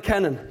 we've done the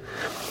canon.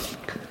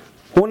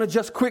 I want to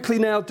just quickly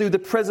now do the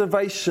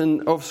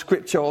preservation of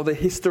Scripture, or the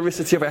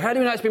historicity of it. How do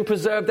we know it's been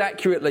preserved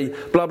accurately?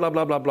 Blah, blah,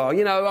 blah, blah, blah.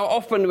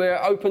 Often we're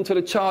open to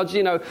the charge,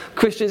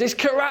 Christians, it's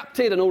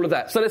corrupted and all of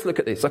that. So let's look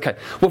at this. Okay.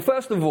 Well,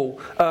 first of all,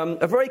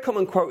 a very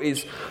common quote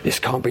is, this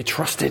can't be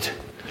trusted.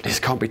 This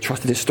can't be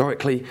trusted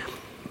historically.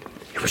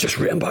 It was just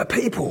written by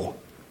people.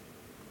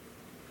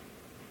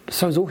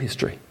 So is all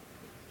history.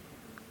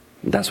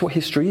 That's what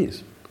history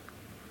is.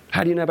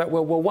 How do you know about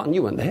World War I?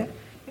 You weren't there.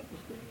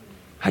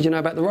 How do you know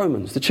about the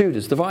Romans, the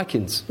Tudors, the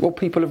Vikings? Well,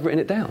 people have written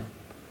it down.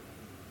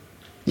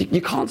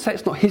 You can't say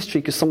it's not history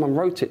because someone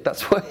wrote it.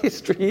 That's what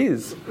history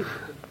is.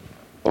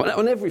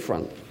 On every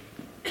front.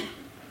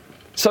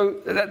 So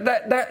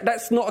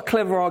that's not a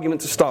clever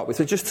argument to start with.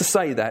 So just to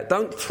say that,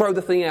 don't throw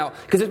the thing out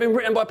because it's been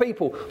written by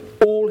people.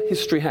 All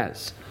history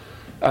has.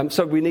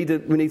 So we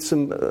need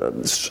some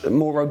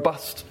more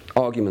robust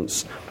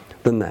arguments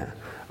than that.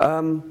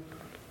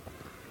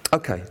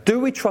 Okay, do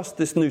we trust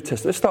this New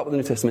Testament? Let's start with the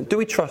New Testament. Do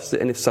we trust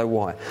it, and if so,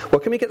 why? Well,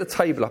 can we get the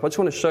table up? I just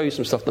want to show you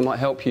some stuff that might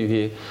help you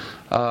here.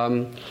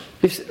 The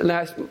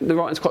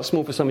writing's quite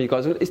small for some of you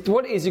guys.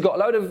 What it is, you've got a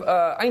load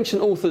of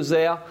ancient authors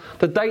there,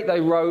 the date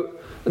they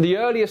wrote, the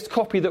earliest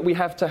copy that we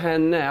have to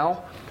hand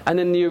now, and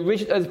then the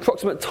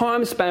approximate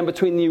time span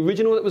between the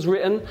original that was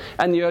written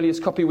and the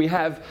earliest copy we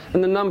have,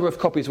 and the number of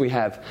copies we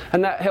have.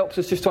 And that helps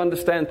us just to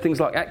understand things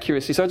like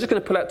accuracy. So I'm just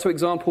going to pull out two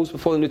examples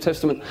before the New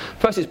Testament.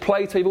 First is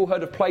Plato. You've all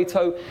heard of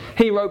Plato.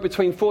 He wrote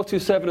between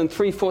 427 and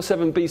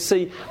 347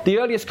 BC. The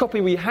earliest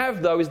copy we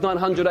have, though, is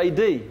 900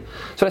 AD.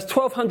 So that's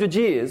 1,200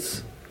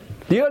 years.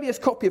 The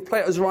earliest copy of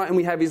Plato's writing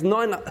we have is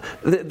that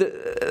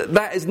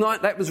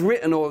was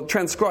written or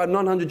transcribed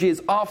 900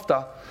 years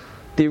after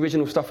the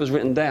original stuff was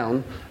written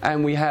down,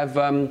 and we have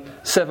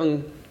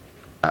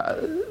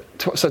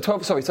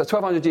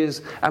 1,200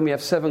 years, and we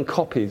have 7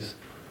 copies.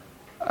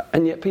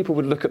 And yet people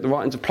would look at the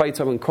writings of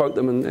Plato and quote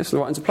them, and it's the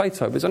writings of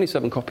Plato, but there's only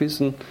 7 copies,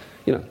 and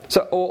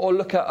So, or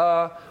look at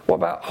what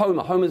about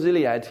Homer? Homer's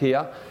Iliad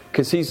here,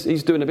 because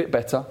he's doing a bit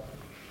better.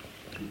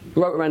 He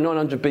wrote around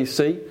 900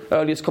 BC,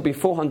 earliest copy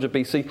 400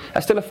 BC.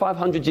 That's still a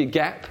 500-year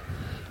gap,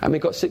 and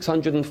we've got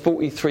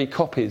 643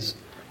 copies.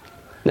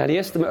 Now, the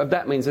estimate of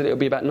that means that it'll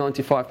be about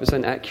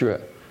 95%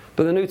 accurate.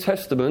 But the New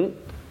Testament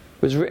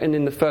was written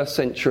in the 1st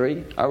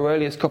century. Our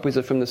earliest copies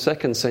are from the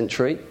 2nd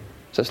century,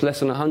 so it's less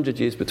than 100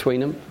 years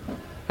between them.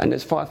 And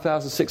there's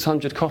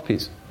 5,600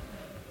 copies,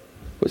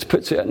 which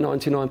puts it at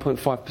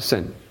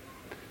 99.5%.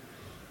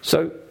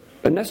 So,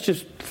 and that's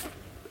just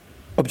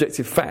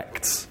objective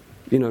facts,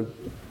 So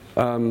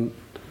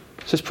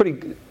it's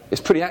pretty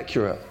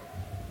accurate.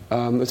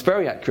 It's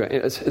very accurate.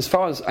 As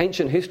far as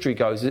ancient history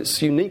goes,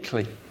 it's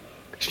uniquely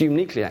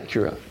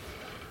accurate.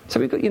 So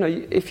we've got,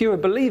 if you're a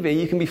believer,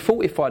 you can be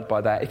fortified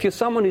by that. If you're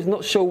someone who's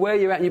not sure where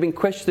you're at and you've been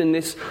questioning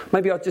this,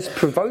 maybe I'll just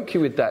provoke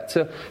you with that.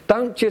 So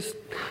don't just,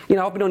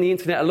 I've been on the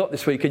internet a lot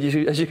this week,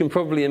 as you can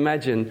probably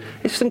imagine.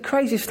 There's some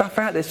crazy stuff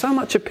out there, so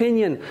much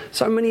opinion,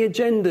 so many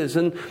agendas,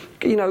 and,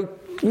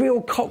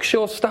 real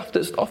cocksure stuff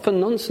that's often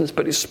nonsense,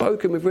 but it's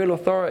spoken with real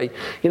authority.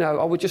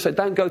 I would just say,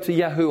 don't go to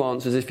Yahoo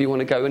Answers if you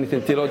want to go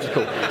anything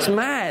theological. It's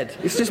mad.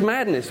 It's just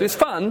madness. It's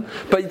fun,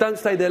 but you don't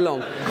stay there long.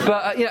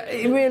 But,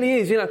 it really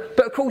is,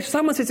 But, of course,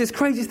 someone says this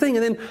crazy thing,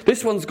 and then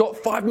this one's got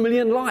 5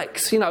 million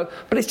likes, But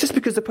it's just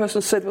because the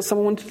person said what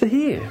someone wanted to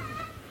hear.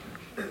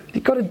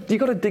 You've got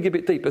to dig a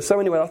bit deeper. So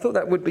anyway, I thought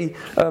that would be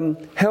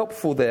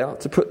helpful there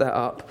to put that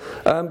up.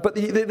 But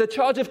the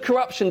charge of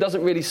corruption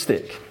doesn't really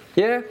stick.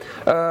 Yeah?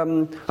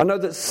 I know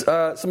that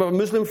some of our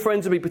Muslim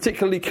friends will be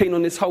particularly keen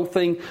on this whole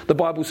thing. The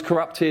Bible's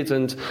corrupted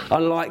and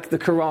unlike the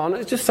Quran.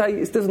 Let's just say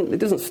it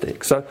doesn't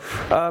stick.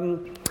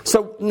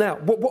 So now,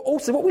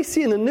 what we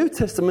see in the New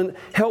Testament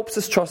helps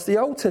us trust the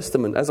Old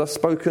Testament. As I've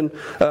spoken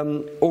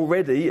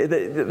already,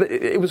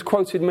 it was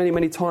quoted many,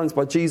 many times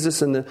by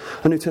Jesus and the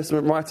New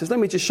Testament writers. Let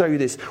me just show you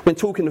this. When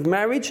talking of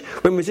marriage,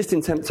 when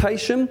resisting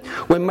temptation,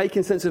 when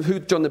making sense of who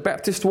John the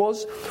Baptist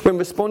was, when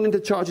responding to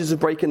charges of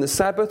breaking the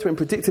Sabbath, when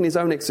predicting his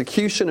own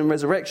execution and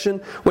resurrection,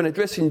 when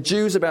addressing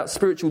Jews about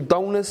spiritual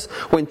dullness,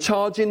 when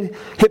charging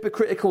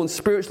hypocritical and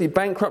spiritually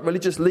bankrupt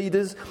religious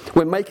leaders,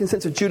 when making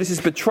sense of Judas's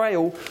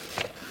betrayal.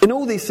 In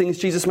all these things,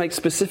 Jesus makes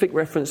specific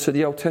reference to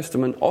the Old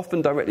Testament,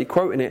 often directly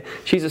quoting it.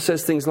 Jesus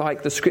says things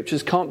like, the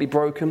scriptures can't be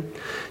broken.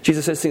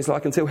 Jesus says things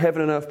like, until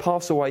heaven and earth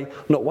pass away,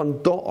 not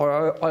one dot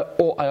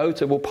or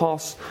iota will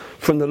pass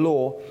from the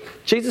law.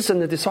 Jesus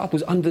and the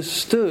disciples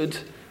understood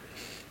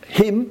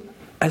him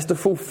as the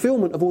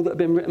fulfillment of all that had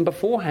been written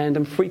beforehand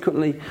and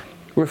frequently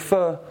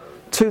refer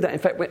to that. In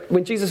fact,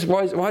 when Jesus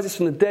rises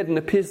from the dead and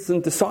appears to the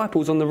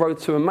disciples on the road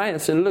to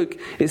Emmaus in Luke,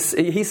 he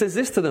says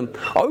this to them,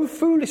 "O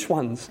foolish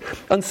ones,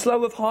 and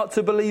slow of heart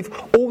to believe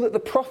all that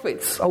the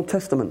prophets, Old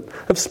Testament,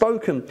 have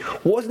spoken.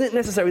 Wasn't it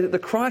necessary that the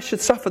Christ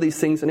should suffer these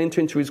things and enter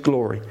into his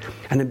glory?"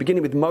 And then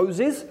beginning with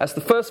Moses, that's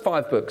the first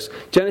 5 books,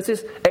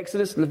 Genesis,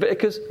 Exodus,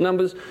 Leviticus,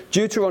 Numbers,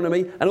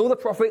 Deuteronomy, and all the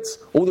prophets,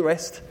 all the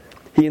rest,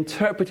 he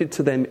interpreted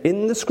to them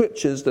in the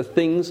scriptures the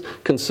things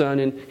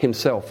concerning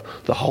himself.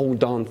 The whole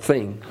darn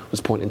thing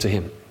was pointing to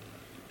him.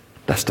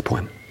 That's the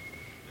point.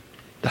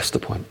 That's the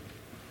point.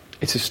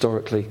 It's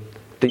historically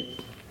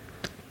deep.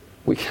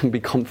 We can be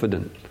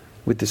confident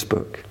with this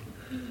book.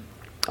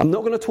 I'm not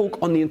going to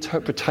talk on the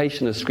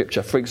interpretation of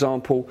scripture. For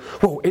example,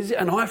 well, is it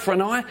an eye for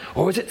an eye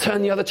or is it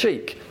turn the other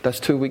cheek? That's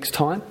 2 weeks'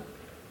 time.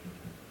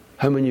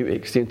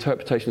 Hermeneutics, the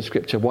interpretation of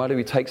scripture. Why do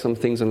we take some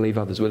things and leave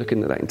others? We're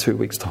looking at that in 2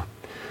 weeks' time.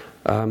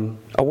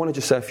 I want to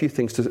just say a few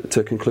things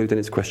to conclude, and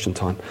it's question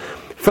time.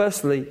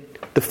 Firstly,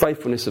 the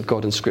faithfulness of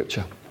God in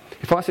Scripture.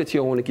 If I said to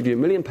you, I want to give you £1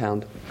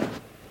 million,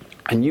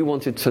 and you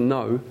wanted to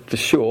know for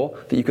sure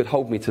that you could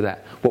hold me to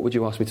that, what would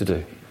you ask me to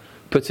do?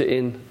 Put it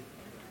in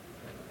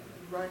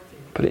writing.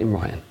 Put it in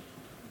writing.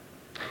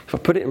 If I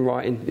put it in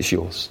writing, it's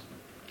yours.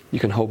 You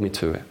can hold me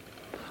to it.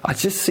 I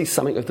just see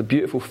something of the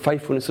beautiful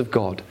faithfulness of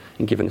God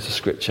in giving us a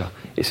Scripture.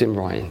 It's in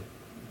writing.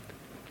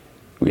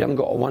 We haven't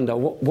got to wonder,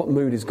 what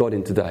mood is God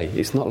in today?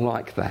 It's not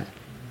like that.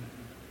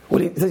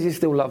 Well, does he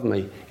still love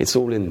me? It's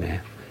all in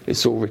there.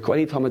 It's all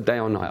recorded. Any time of day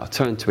or night, I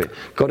turn to it.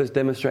 God has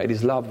demonstrated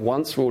his love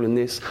once for all in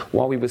this.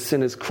 While we were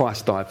sinners,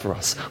 Christ died for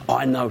us.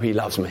 I know he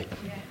loves me.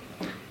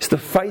 It's the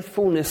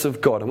faithfulness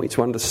of God. I want you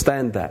to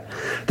understand that.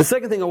 The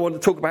second thing I want to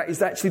talk about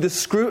is actually the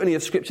scrutiny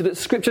of Scripture, that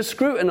Scripture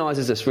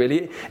scrutinises us,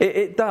 really.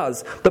 It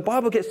does. The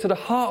Bible gets to the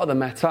heart of the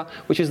matter,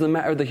 which is the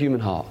matter of the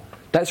human heart.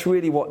 That's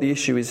really what the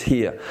issue is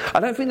here.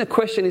 I don't think the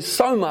question is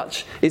so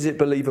much, is it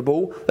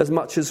believable, as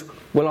much as,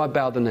 will I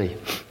bow the knee?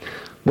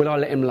 Will I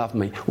let him love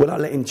me? Will I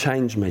let him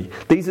change me?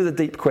 These are the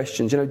deep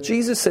questions. You know,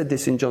 Jesus said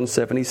this in John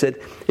 7. He said,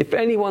 if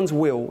anyone's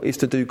will is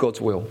to do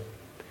God's will,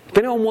 if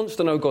anyone wants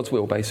to know God's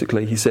will,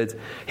 basically, he said,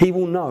 he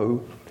will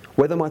know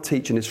whether my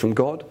teaching is from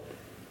God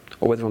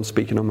or whether I'm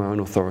speaking on my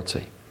own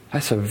authority.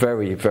 That's a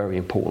very, very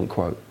important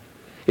quote.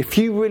 If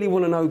you really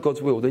want to know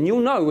God's will, then you'll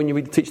know when you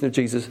read the teaching of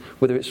Jesus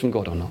whether it's from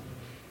God or not.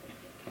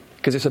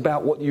 Because it's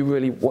about what do you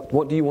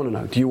want to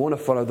know? Do you want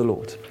to follow the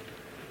Lord?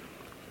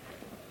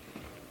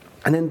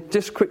 And then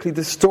just quickly,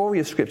 the story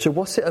of Scripture,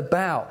 what's it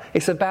about?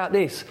 It's about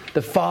this.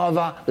 The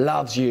Father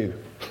loves you.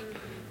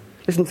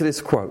 Listen to this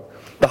quote.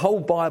 The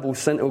whole Bible,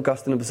 St.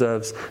 Augustine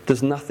observes,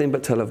 does nothing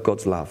but tell of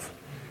God's love.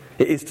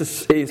 It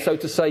is, so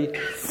to say,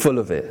 full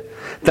of it.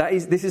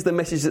 This is the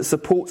message that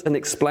supports and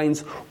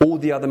explains all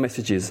the other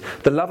messages.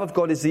 The love of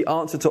God is the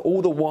answer to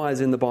all the whys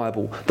in the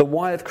Bible. The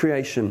why of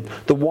creation,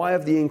 the why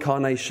of the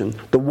incarnation,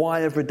 the why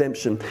of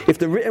redemption. If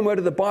the written word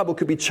of the Bible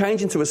could be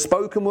changed into a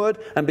spoken word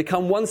and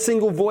become one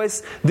single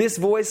voice, this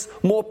voice,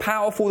 more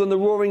powerful than the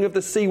roaring of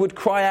the sea, would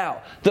cry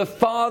out, "The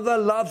Father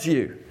loves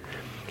you."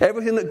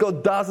 Everything that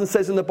God does and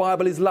says in the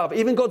Bible is love.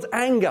 Even God's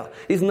anger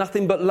is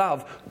nothing but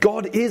love.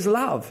 God is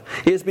love.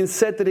 It has been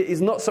said that it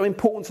is not so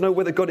important to know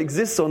whether God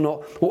exists or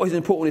not. What is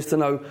important is to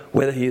know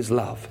whether he is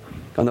love.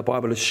 And the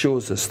Bible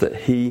assures us that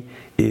he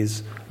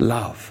is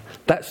love.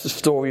 That's the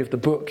story of the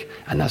book,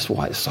 and that's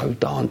why it's so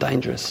darn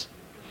dangerous.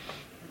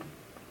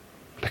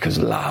 Because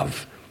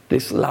love,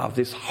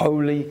 this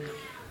holy,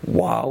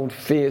 wild,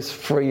 fierce,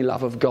 free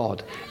love of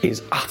God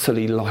is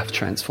utterly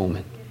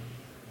life-transforming.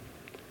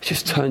 It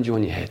just turns you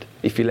on your head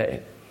if you let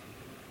it.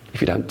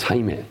 If you don't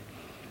tame it.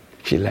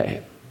 If you let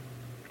it.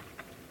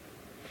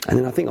 And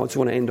then I think I just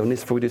want to end on this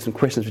before we do some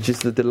questions, which is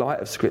the delight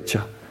of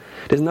Scripture.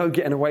 There's no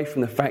getting away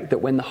from the fact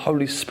that when the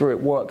Holy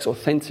Spirit works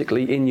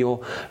authentically in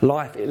your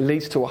life, it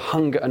leads to a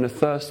hunger and a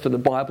thirst for the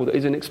Bible that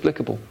is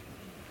inexplicable.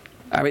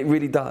 I mean, it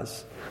really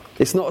does.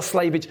 It's not a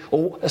slavish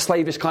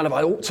kind of,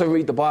 I ought to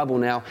read the Bible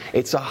now.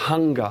 It's a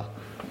hunger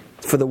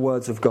for the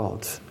words of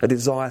God, a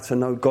desire to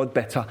know God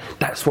better.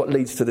 That's what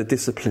leads to the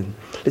discipline.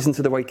 Listen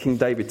to the way King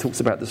David talks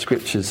about the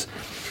scriptures.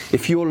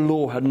 If your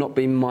law had not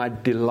been my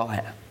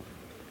delight,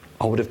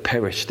 I would have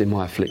perished in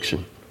my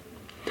affliction.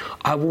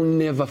 I will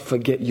never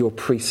forget your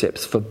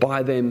precepts, for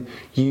by them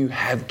you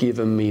have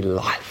given me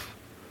life.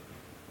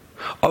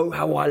 Oh,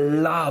 how I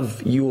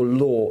love your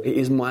law. It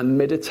is my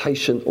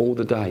meditation all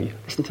the day.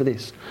 Listen to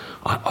this.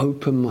 I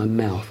open my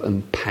mouth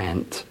and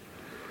pant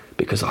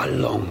because I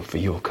long for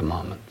your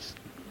commandments.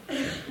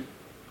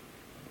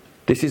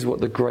 This is what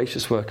the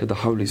gracious work of the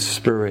Holy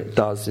Spirit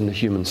does in the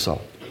human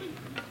soul.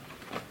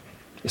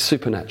 It's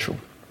supernatural.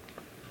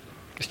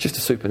 It's just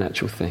a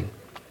supernatural thing.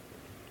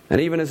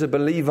 And even as a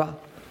believer,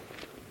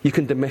 you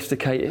can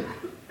domesticate it.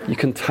 You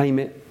can tame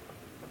it.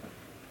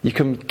 You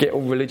can get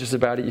all religious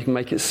about it. You can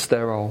make it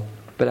sterile.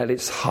 But at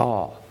its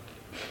heart,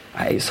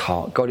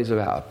 God is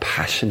about a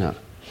passionate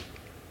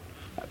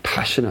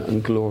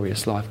and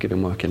glorious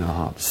life-giving work in our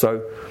hearts.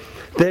 So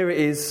there it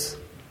is.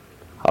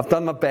 I've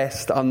done my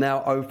best. I'm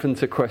now open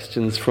to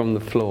questions from the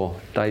floor.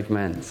 Dave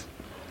Mans.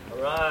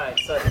 All right.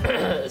 So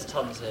there's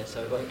tons here,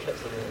 so we won't get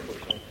to them,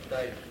 unfortunately.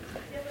 Dave.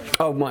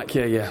 Oh, Mike,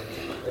 yeah.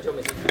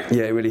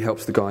 Yeah, it really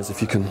helps the guys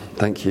if you can.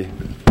 Thank you.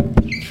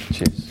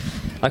 Cheers.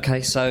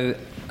 Okay, so,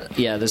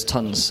 yeah, there's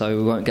tons, so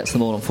we won't get to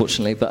them all,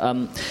 unfortunately.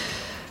 But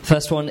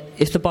first one,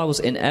 if the Bible's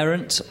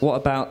inerrant, what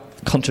about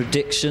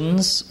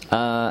contradictions?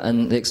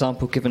 And the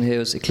example given here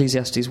is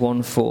Ecclesiastes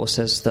 1:4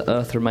 says the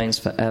earth remains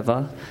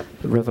forever.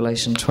 But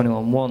Revelation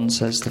 21:1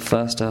 says the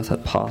first earth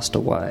had passed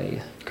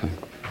away. Okay.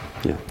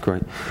 Yeah,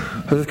 great.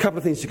 There's a couple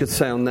of things you could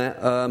say on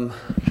that.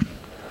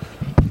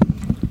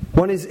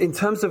 One is, in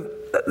terms of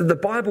the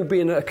Bible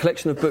being a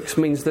collection of books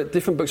means that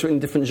different books are in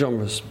different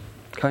genres.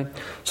 Okay?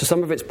 So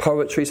some of it's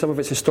poetry, some of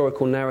it's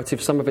historical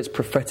narrative, some of it's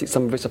prophetic,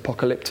 some of it's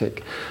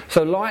apocalyptic.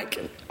 So like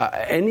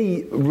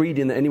any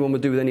reading that anyone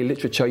would do with any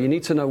literature, you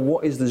need to know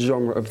what is the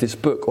genre of this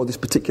book or this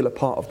particular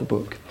part of the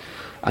book.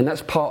 And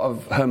that's part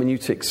of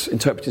hermeneutics,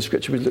 interpreting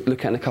scripture, we'll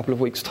look at in a couple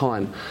of weeks'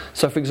 time.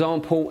 So for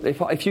example,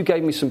 if you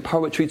gave me some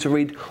poetry to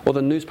read or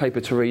the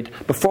newspaper to read,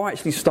 before I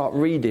actually start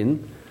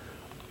reading,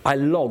 I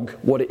log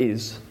what it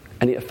is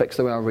and it affects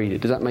the way I read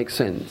it. Does that make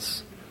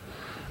sense?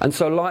 And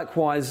so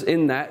likewise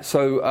in that,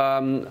 so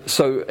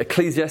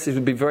Ecclesiastes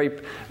would be very,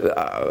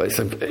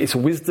 it's a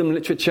wisdom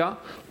literature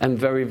and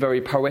very, very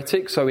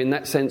poetic. So in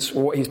that sense,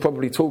 what he's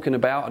probably talking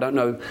about, I don't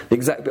know the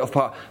exact bit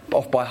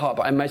off by heart,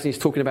 but I imagine he's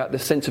talking about the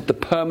sense of the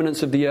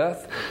permanence of the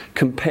earth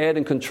compared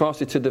and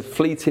contrasted to the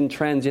fleeting,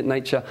 transient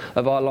nature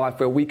of our life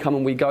where we come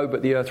and we go,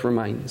 but the earth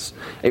remains.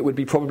 It would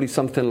be probably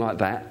something like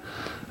that.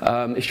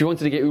 If you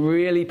wanted to get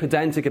really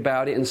pedantic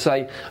about it and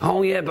say,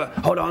 oh yeah, but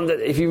hold on,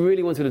 if you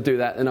really wanted to do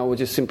that, then I would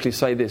just simply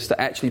say this,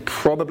 that actually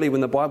probably when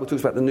the Bible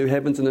talks about the new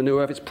heavens and the new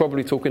earth, it's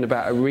probably talking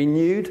about a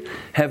renewed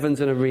heavens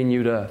and a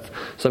renewed earth.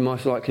 So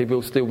most likely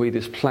we'll still be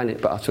this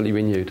planet, but utterly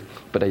renewed.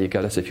 But there you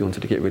go, that's if you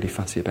wanted to get really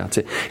fussy about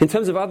it. In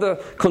terms of other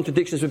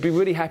contradictions, we'd be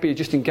really happy to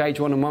just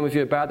engage one-on-one with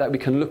you about that. We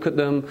can look at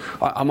them.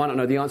 I might not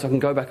know the answer. I can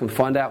go back and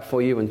find out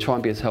for you and try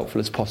and be as helpful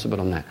as possible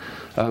on that.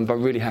 But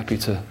really happy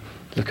to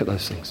look at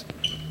those things.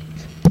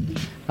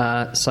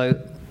 So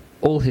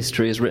all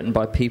history is written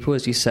by people,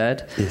 as you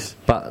said, yes.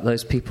 But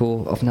those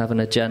people often have an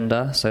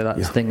agenda. So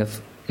that's the thing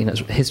of,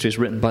 history is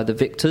written by the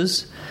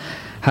victors.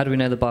 How do we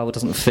know the Bible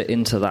doesn't fit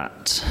into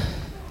that?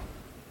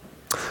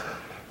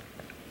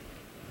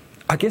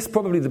 I guess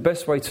probably the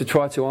best way to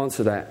try to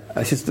answer that,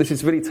 this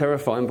is really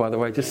terrifying, by the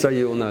way, just so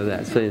you all know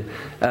that. So,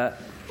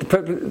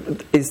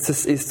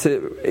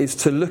 is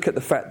to look at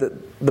the fact that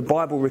the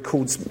Bible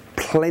records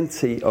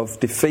plenty of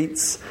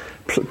defeats,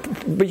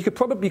 but you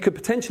could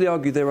potentially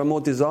argue there are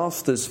more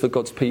disasters for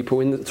God's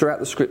people throughout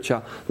the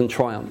Scripture than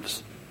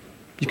triumphs.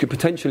 You could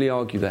potentially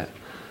argue that.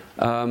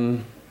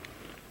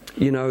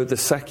 If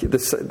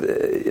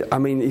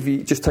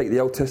you just take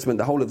the Old Testament,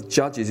 the whole of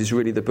Judges is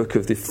really the book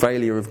of the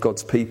failure of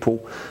God's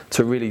people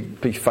to really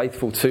be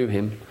faithful to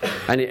Him,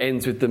 and it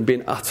ends with them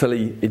being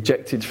utterly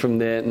ejected from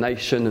their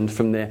nation and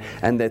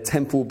their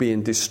temple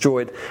being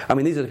destroyed. I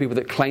mean, these are the people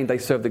that claim they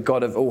serve the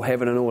God of all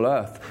heaven and all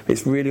earth.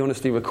 It's really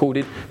honestly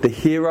recorded. The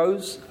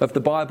heroes of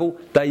the Bible,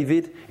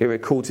 David, it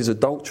records his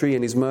adultery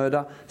and his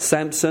murder.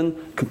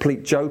 Samson,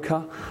 complete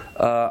joker.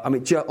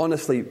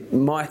 Honestly,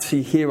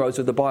 mighty heroes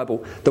of the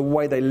Bible, the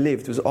way they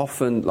lived was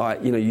often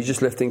like, you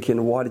just left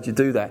thinking, why did you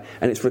do that?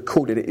 And it's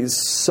recorded. It is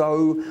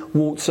so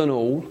warts and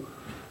all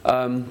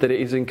that it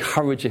is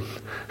encouraging.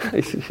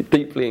 It's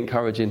deeply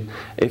encouraging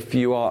if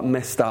you are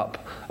messed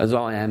up as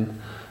I am,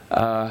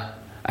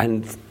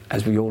 and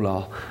as we all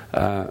are,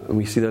 and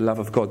we see the love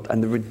of God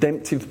and the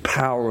redemptive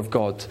power of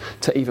God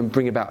to even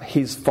bring about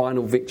His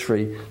final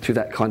victory through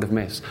that kind of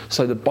mess.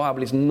 So the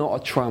Bible is not a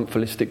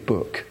triumphalistic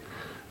book.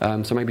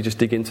 So maybe just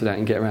dig into that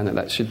and get around that.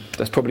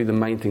 That's probably the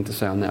main thing to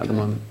say on that at the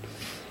moment.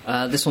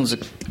 This one's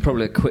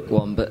probably a quick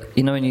one, but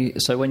when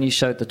you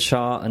showed the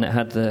chart and it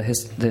had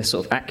the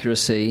sort of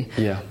accuracy,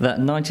 that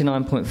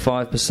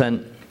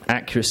 99.5%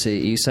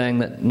 accuracy, are you saying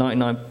that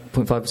 99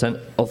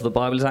 99.5% of the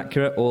Bible is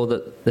accurate, or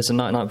that there's a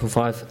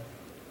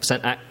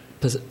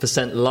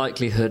 99.5%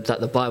 likelihood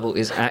that the Bible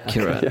is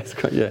accurate? Yes,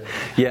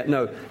 yeah.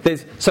 No,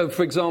 so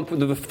for example,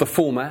 the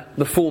former,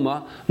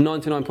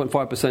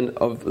 99.5%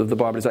 of the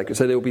Bible is accurate.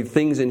 So there will be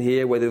things in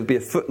here where there will be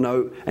a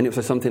footnote, and it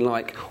will say something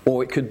like,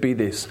 or it could be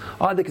this,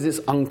 either because it's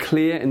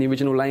unclear in the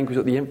original language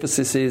what the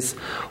emphasis is,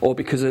 or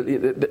because of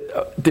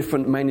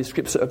different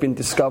manuscripts that have been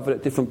discovered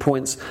at different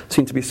points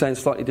seem to be saying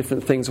slightly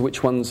different things.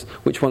 Which one's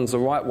the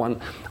right one?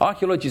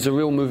 Archaeology is a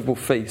real movable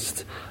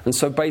feast, and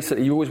so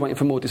basically you're always waiting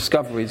for more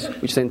discoveries,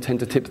 which then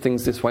tend to tip things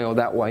this way or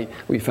that way.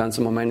 We found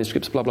some more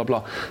manuscripts, blah blah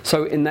blah.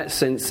 So in that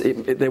sense,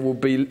 there will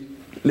be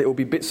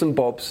bits and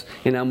bobs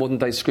in our modern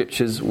day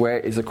scriptures where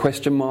it's a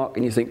question mark,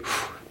 and you think,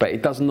 but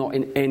it does not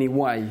in any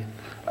way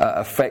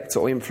affect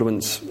or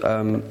influence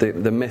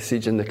the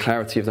message and the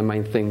clarity of the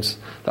main things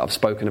that I've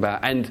spoken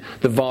about, and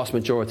the vast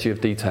majority of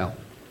detail.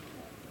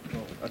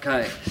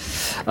 Okay.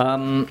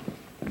 A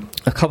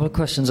couple of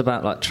questions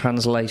about like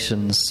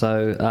translations.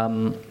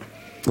 So,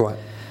 right.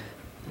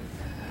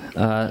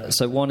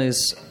 So one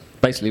is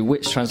basically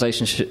which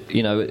translation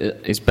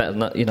is better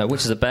than,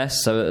 which is the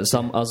best. So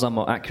some are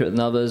more accurate than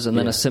others. And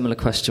then a similar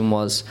question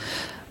was,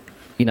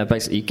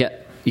 basically you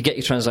get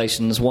your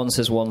translations. One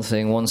says one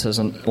thing, one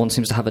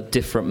seems to have a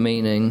different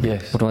meaning.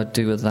 Yes. What do I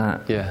do with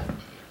that? Yeah.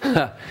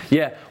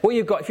 Yeah. What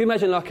you've got, if you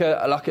imagine like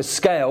a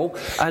scale,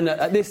 and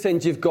at this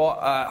end you've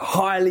got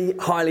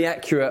highly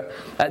accurate.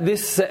 At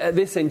this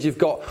end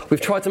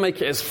we've tried to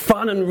make it as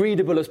fun and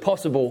readable as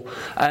possible,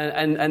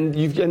 and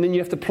then you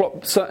have to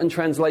plot certain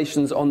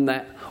translations on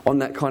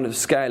that kind of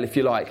scale, if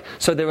you like.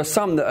 So there are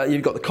some that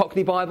you've got the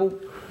Cockney Bible.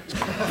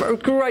 A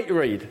great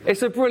read.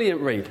 It's a brilliant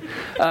read.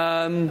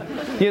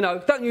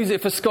 Don't use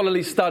it for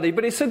scholarly study,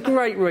 but it's a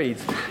great read.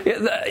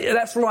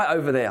 That's right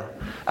over there.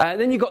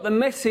 Then you've got the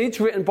Message,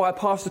 written by a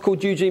pastor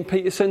called Eugene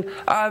Peterson.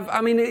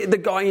 The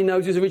guy who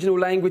knows his original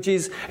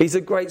languages. He's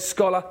a great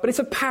scholar, but it's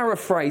a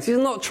paraphrase. He's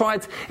not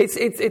tried.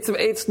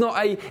 It's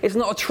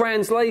not a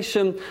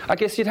translation. I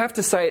guess you'd have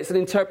to say it's an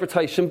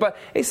interpretation, but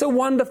it's a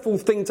wonderful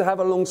thing to have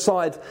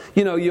alongside,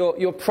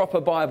 your proper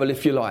Bible,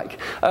 if you like.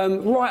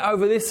 Right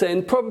over this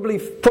end,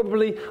 probably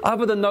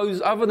other than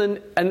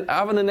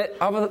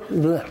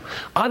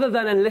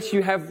unless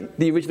you have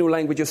the original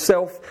language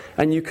yourself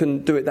and you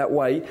can do it that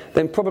way,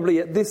 then probably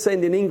at this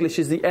end in English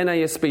is the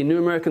NASB, New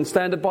American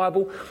Standard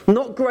Bible.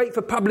 Not great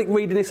for public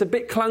reading, it's a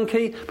bit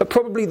clunky, but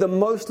probably the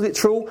most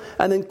literal.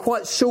 And then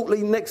quite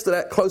shortly next to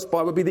that, close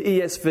by, would be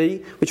the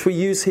ESV, which we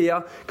use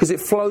here because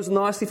it flows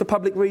nicely for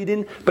public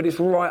reading, but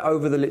it's right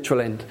over the literal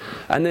end.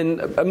 And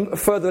then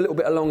further a little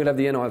bit along, you'd have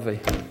the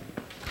NIV.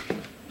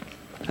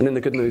 And then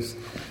the good news.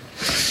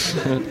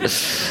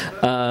 This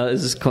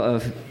is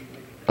quite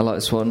I like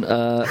this one.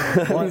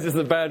 This is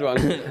the bad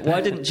one.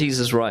 Why didn't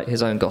Jesus write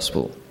his own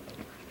gospel?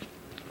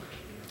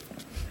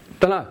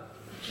 Don't know.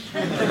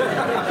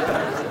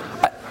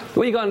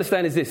 What you got to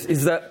understand is this: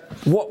 is that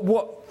part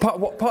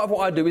of what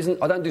I do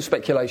isn't, I don't do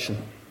speculation.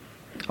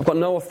 I've got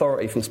no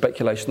authority from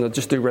speculation. I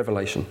just do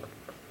revelation.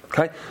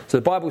 Okay. So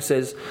the Bible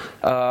says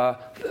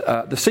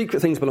the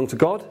secret things belong to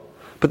God,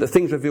 but the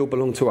things revealed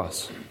belong to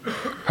us.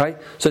 Okay.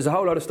 So there's a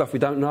whole lot of stuff we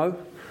don't know,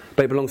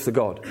 but it belongs to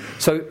God.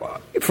 So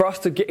for us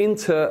to get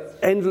into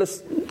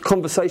endless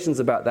conversations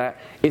about that,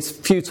 it's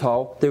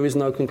futile. There is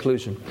no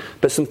conclusion.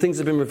 But some things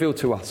have been revealed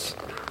to us.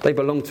 They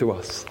belong to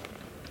us.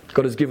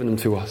 God has given them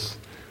to us.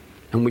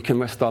 And we can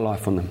rest our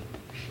life on them.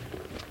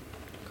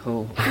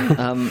 Cool.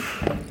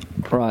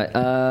 Right.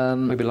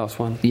 Maybe last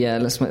one. Yeah,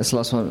 let's make this the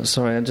last one.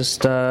 Sorry, I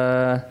just...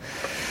 So...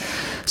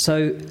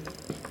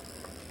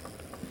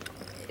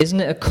 Isn't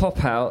it a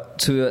cop-out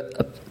to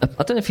I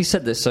don't know if he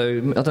said this, so I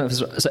don't know if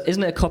it's, so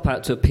isn't it a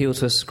cop-out to appeal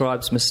to a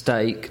scribe's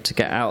mistake to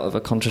get out of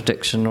a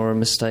contradiction or a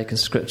mistake in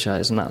Scripture?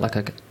 Isn't that like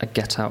a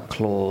get-out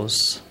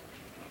clause?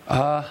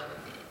 I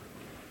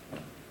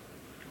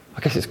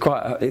guess it's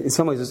quite, in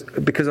some ways,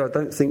 because I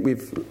don't think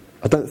we've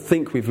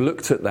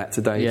looked at that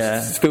today.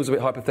 Yeah. It feels a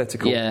bit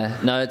hypothetical. Yeah.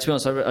 No, to be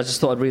honest, I just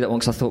thought I'd read that one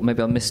because I thought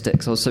maybe I missed it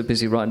because I was so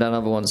busy writing down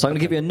other ones. So I'm going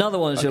to give you another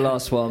one as your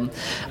last one.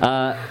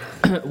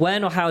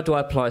 When or how do I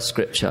apply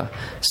Scripture?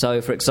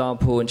 So, for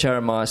example, when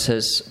Jeremiah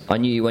says, I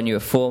knew you when you were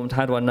formed,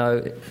 how do I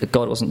know that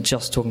God wasn't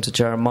just talking to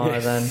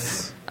Jeremiah then?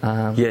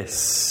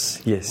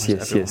 Yes.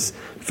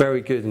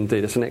 Very good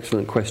indeed. That's an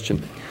excellent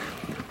question.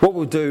 What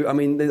we'll do, I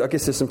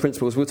guess there's some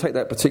principles. We'll take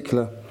that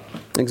particular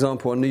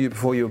example, I knew you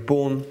before you were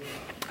born.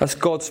 That's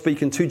God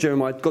speaking to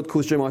Jeremiah. God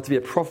calls Jeremiah to be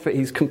a prophet.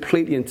 He's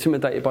completely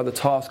intimidated by the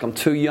task. I'm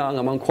too young,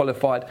 I'm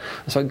unqualified.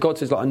 And so God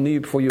says, I knew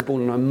you before you were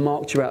born and I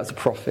marked you out as a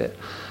prophet.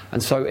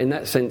 And so in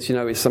that sense,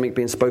 it's something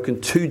being spoken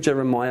to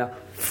Jeremiah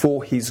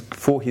for his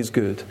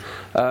good.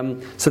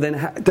 So then,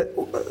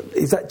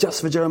 is that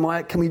just for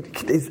Jeremiah?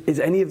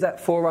 Is any of that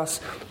for us?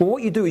 Well,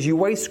 what you do is you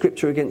weigh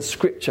Scripture against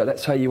Scripture.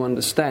 That's how you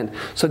understand.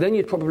 So then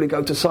you'd probably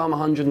go to Psalm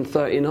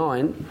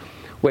 139,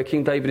 where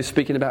King David is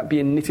speaking about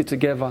being knitted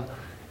together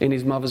in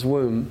his mother's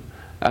womb.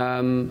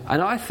 And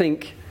I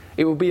think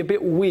it would be a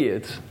bit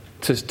weird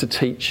to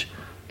teach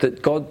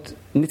that God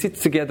knitted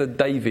together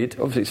David,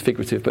 obviously it's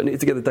figurative, but knitted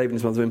together David in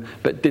his mother's womb,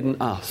 but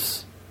didn't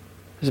us.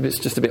 It's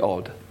just a bit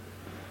odd.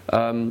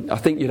 I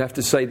think you'd have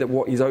to say that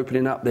what he's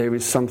opening up there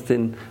is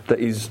something that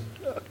is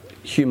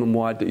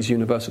human-wide, that is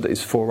universal, that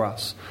is for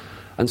us.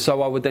 And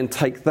so I would then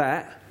take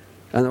that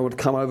and I would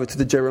come over to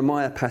the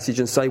Jeremiah passage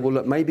and say, well,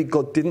 look, maybe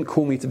God didn't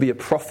call me to be a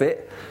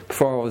prophet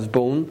before I was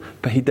born,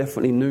 but he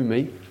definitely knew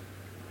me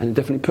and he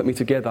definitely put me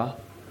together.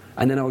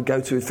 And then I would go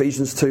to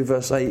Ephesians 2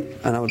 verse 8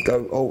 and I would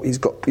go, oh, he's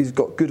got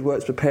good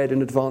works prepared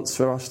in advance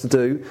for us to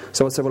do.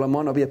 So I'd say, well, I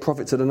might not be a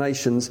prophet to the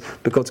nations,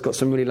 but God's got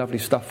some really lovely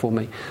stuff for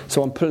me.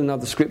 So I'm pulling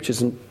other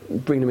scriptures and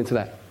bringing them into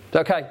that.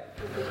 Okay?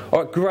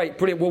 All right, great,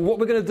 brilliant. Well, what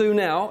we're going to do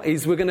now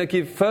is we're going to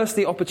give first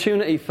the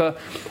opportunity for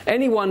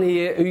anyone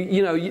here who,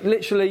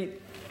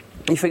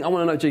 you think, I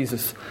want to know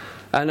Jesus.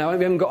 And we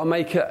haven't got to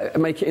make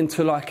it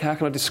into, like, how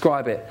can I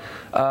describe it?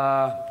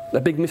 A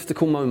big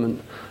mystical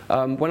moment.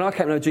 When I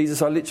came to know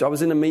Jesus, I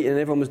was in a meeting and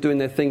everyone was doing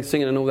their thing,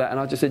 singing and all that, and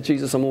I just said,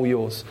 Jesus, I'm all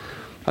yours.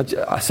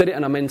 I said it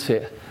and I meant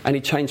it, and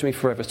he changed me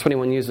forever. It's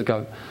 21 years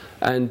ago.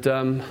 And,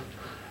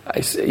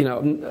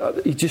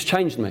 he just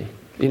changed me.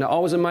 I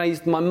was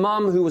amazed. My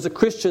mum, who was a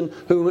Christian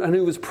who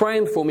was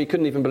praying for me,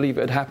 couldn't even believe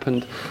it had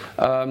happened.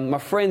 My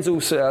friends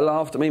all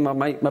laughed at me.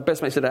 My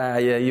best mate said,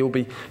 you'll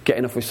be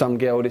getting off with some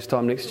girl this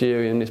time next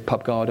year in this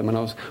pub garden. When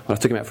I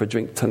took him out for a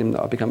drink, telling him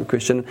that I'd become a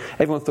Christian.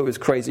 Everyone thought it was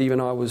crazy. Even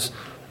I was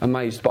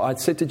amazed. But I'd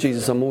said to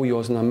Jesus, I'm all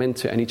yours, and I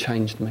meant it, and he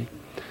changed me.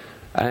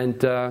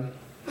 And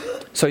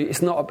so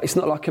it's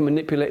not like a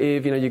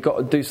manipulative, you've got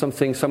to do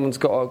something, someone's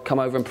got to come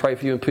over and pray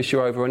for you and push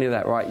you over or any of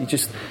that, right?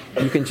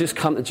 You can just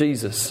come to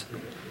Jesus.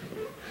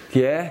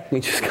 Yeah,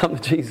 you just come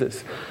to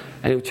Jesus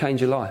and he'll change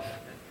your life.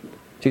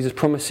 Jesus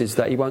promises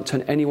that he won't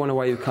turn anyone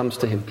away who comes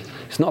to him.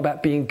 It's not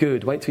about being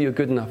good. Wait till you're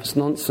good enough. It's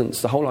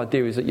nonsense. The whole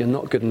idea is that you're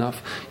not good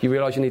enough. You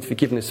realise you need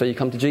forgiveness, so you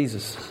come to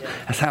Jesus.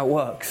 That's how it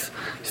works.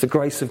 It's the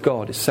grace of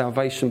God. It's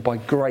salvation by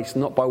grace,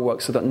 not by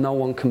works, so that no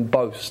one can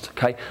boast.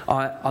 Okay,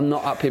 I'm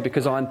not up here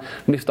because I'm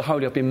Mr.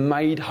 Holy. I've been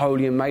made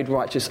holy and made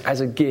righteous as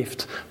a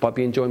gift by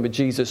being joined with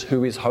Jesus,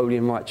 who is holy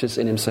and righteous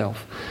in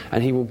himself.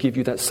 And he will give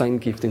you that same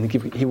gift, and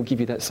he will give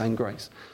you that same grace.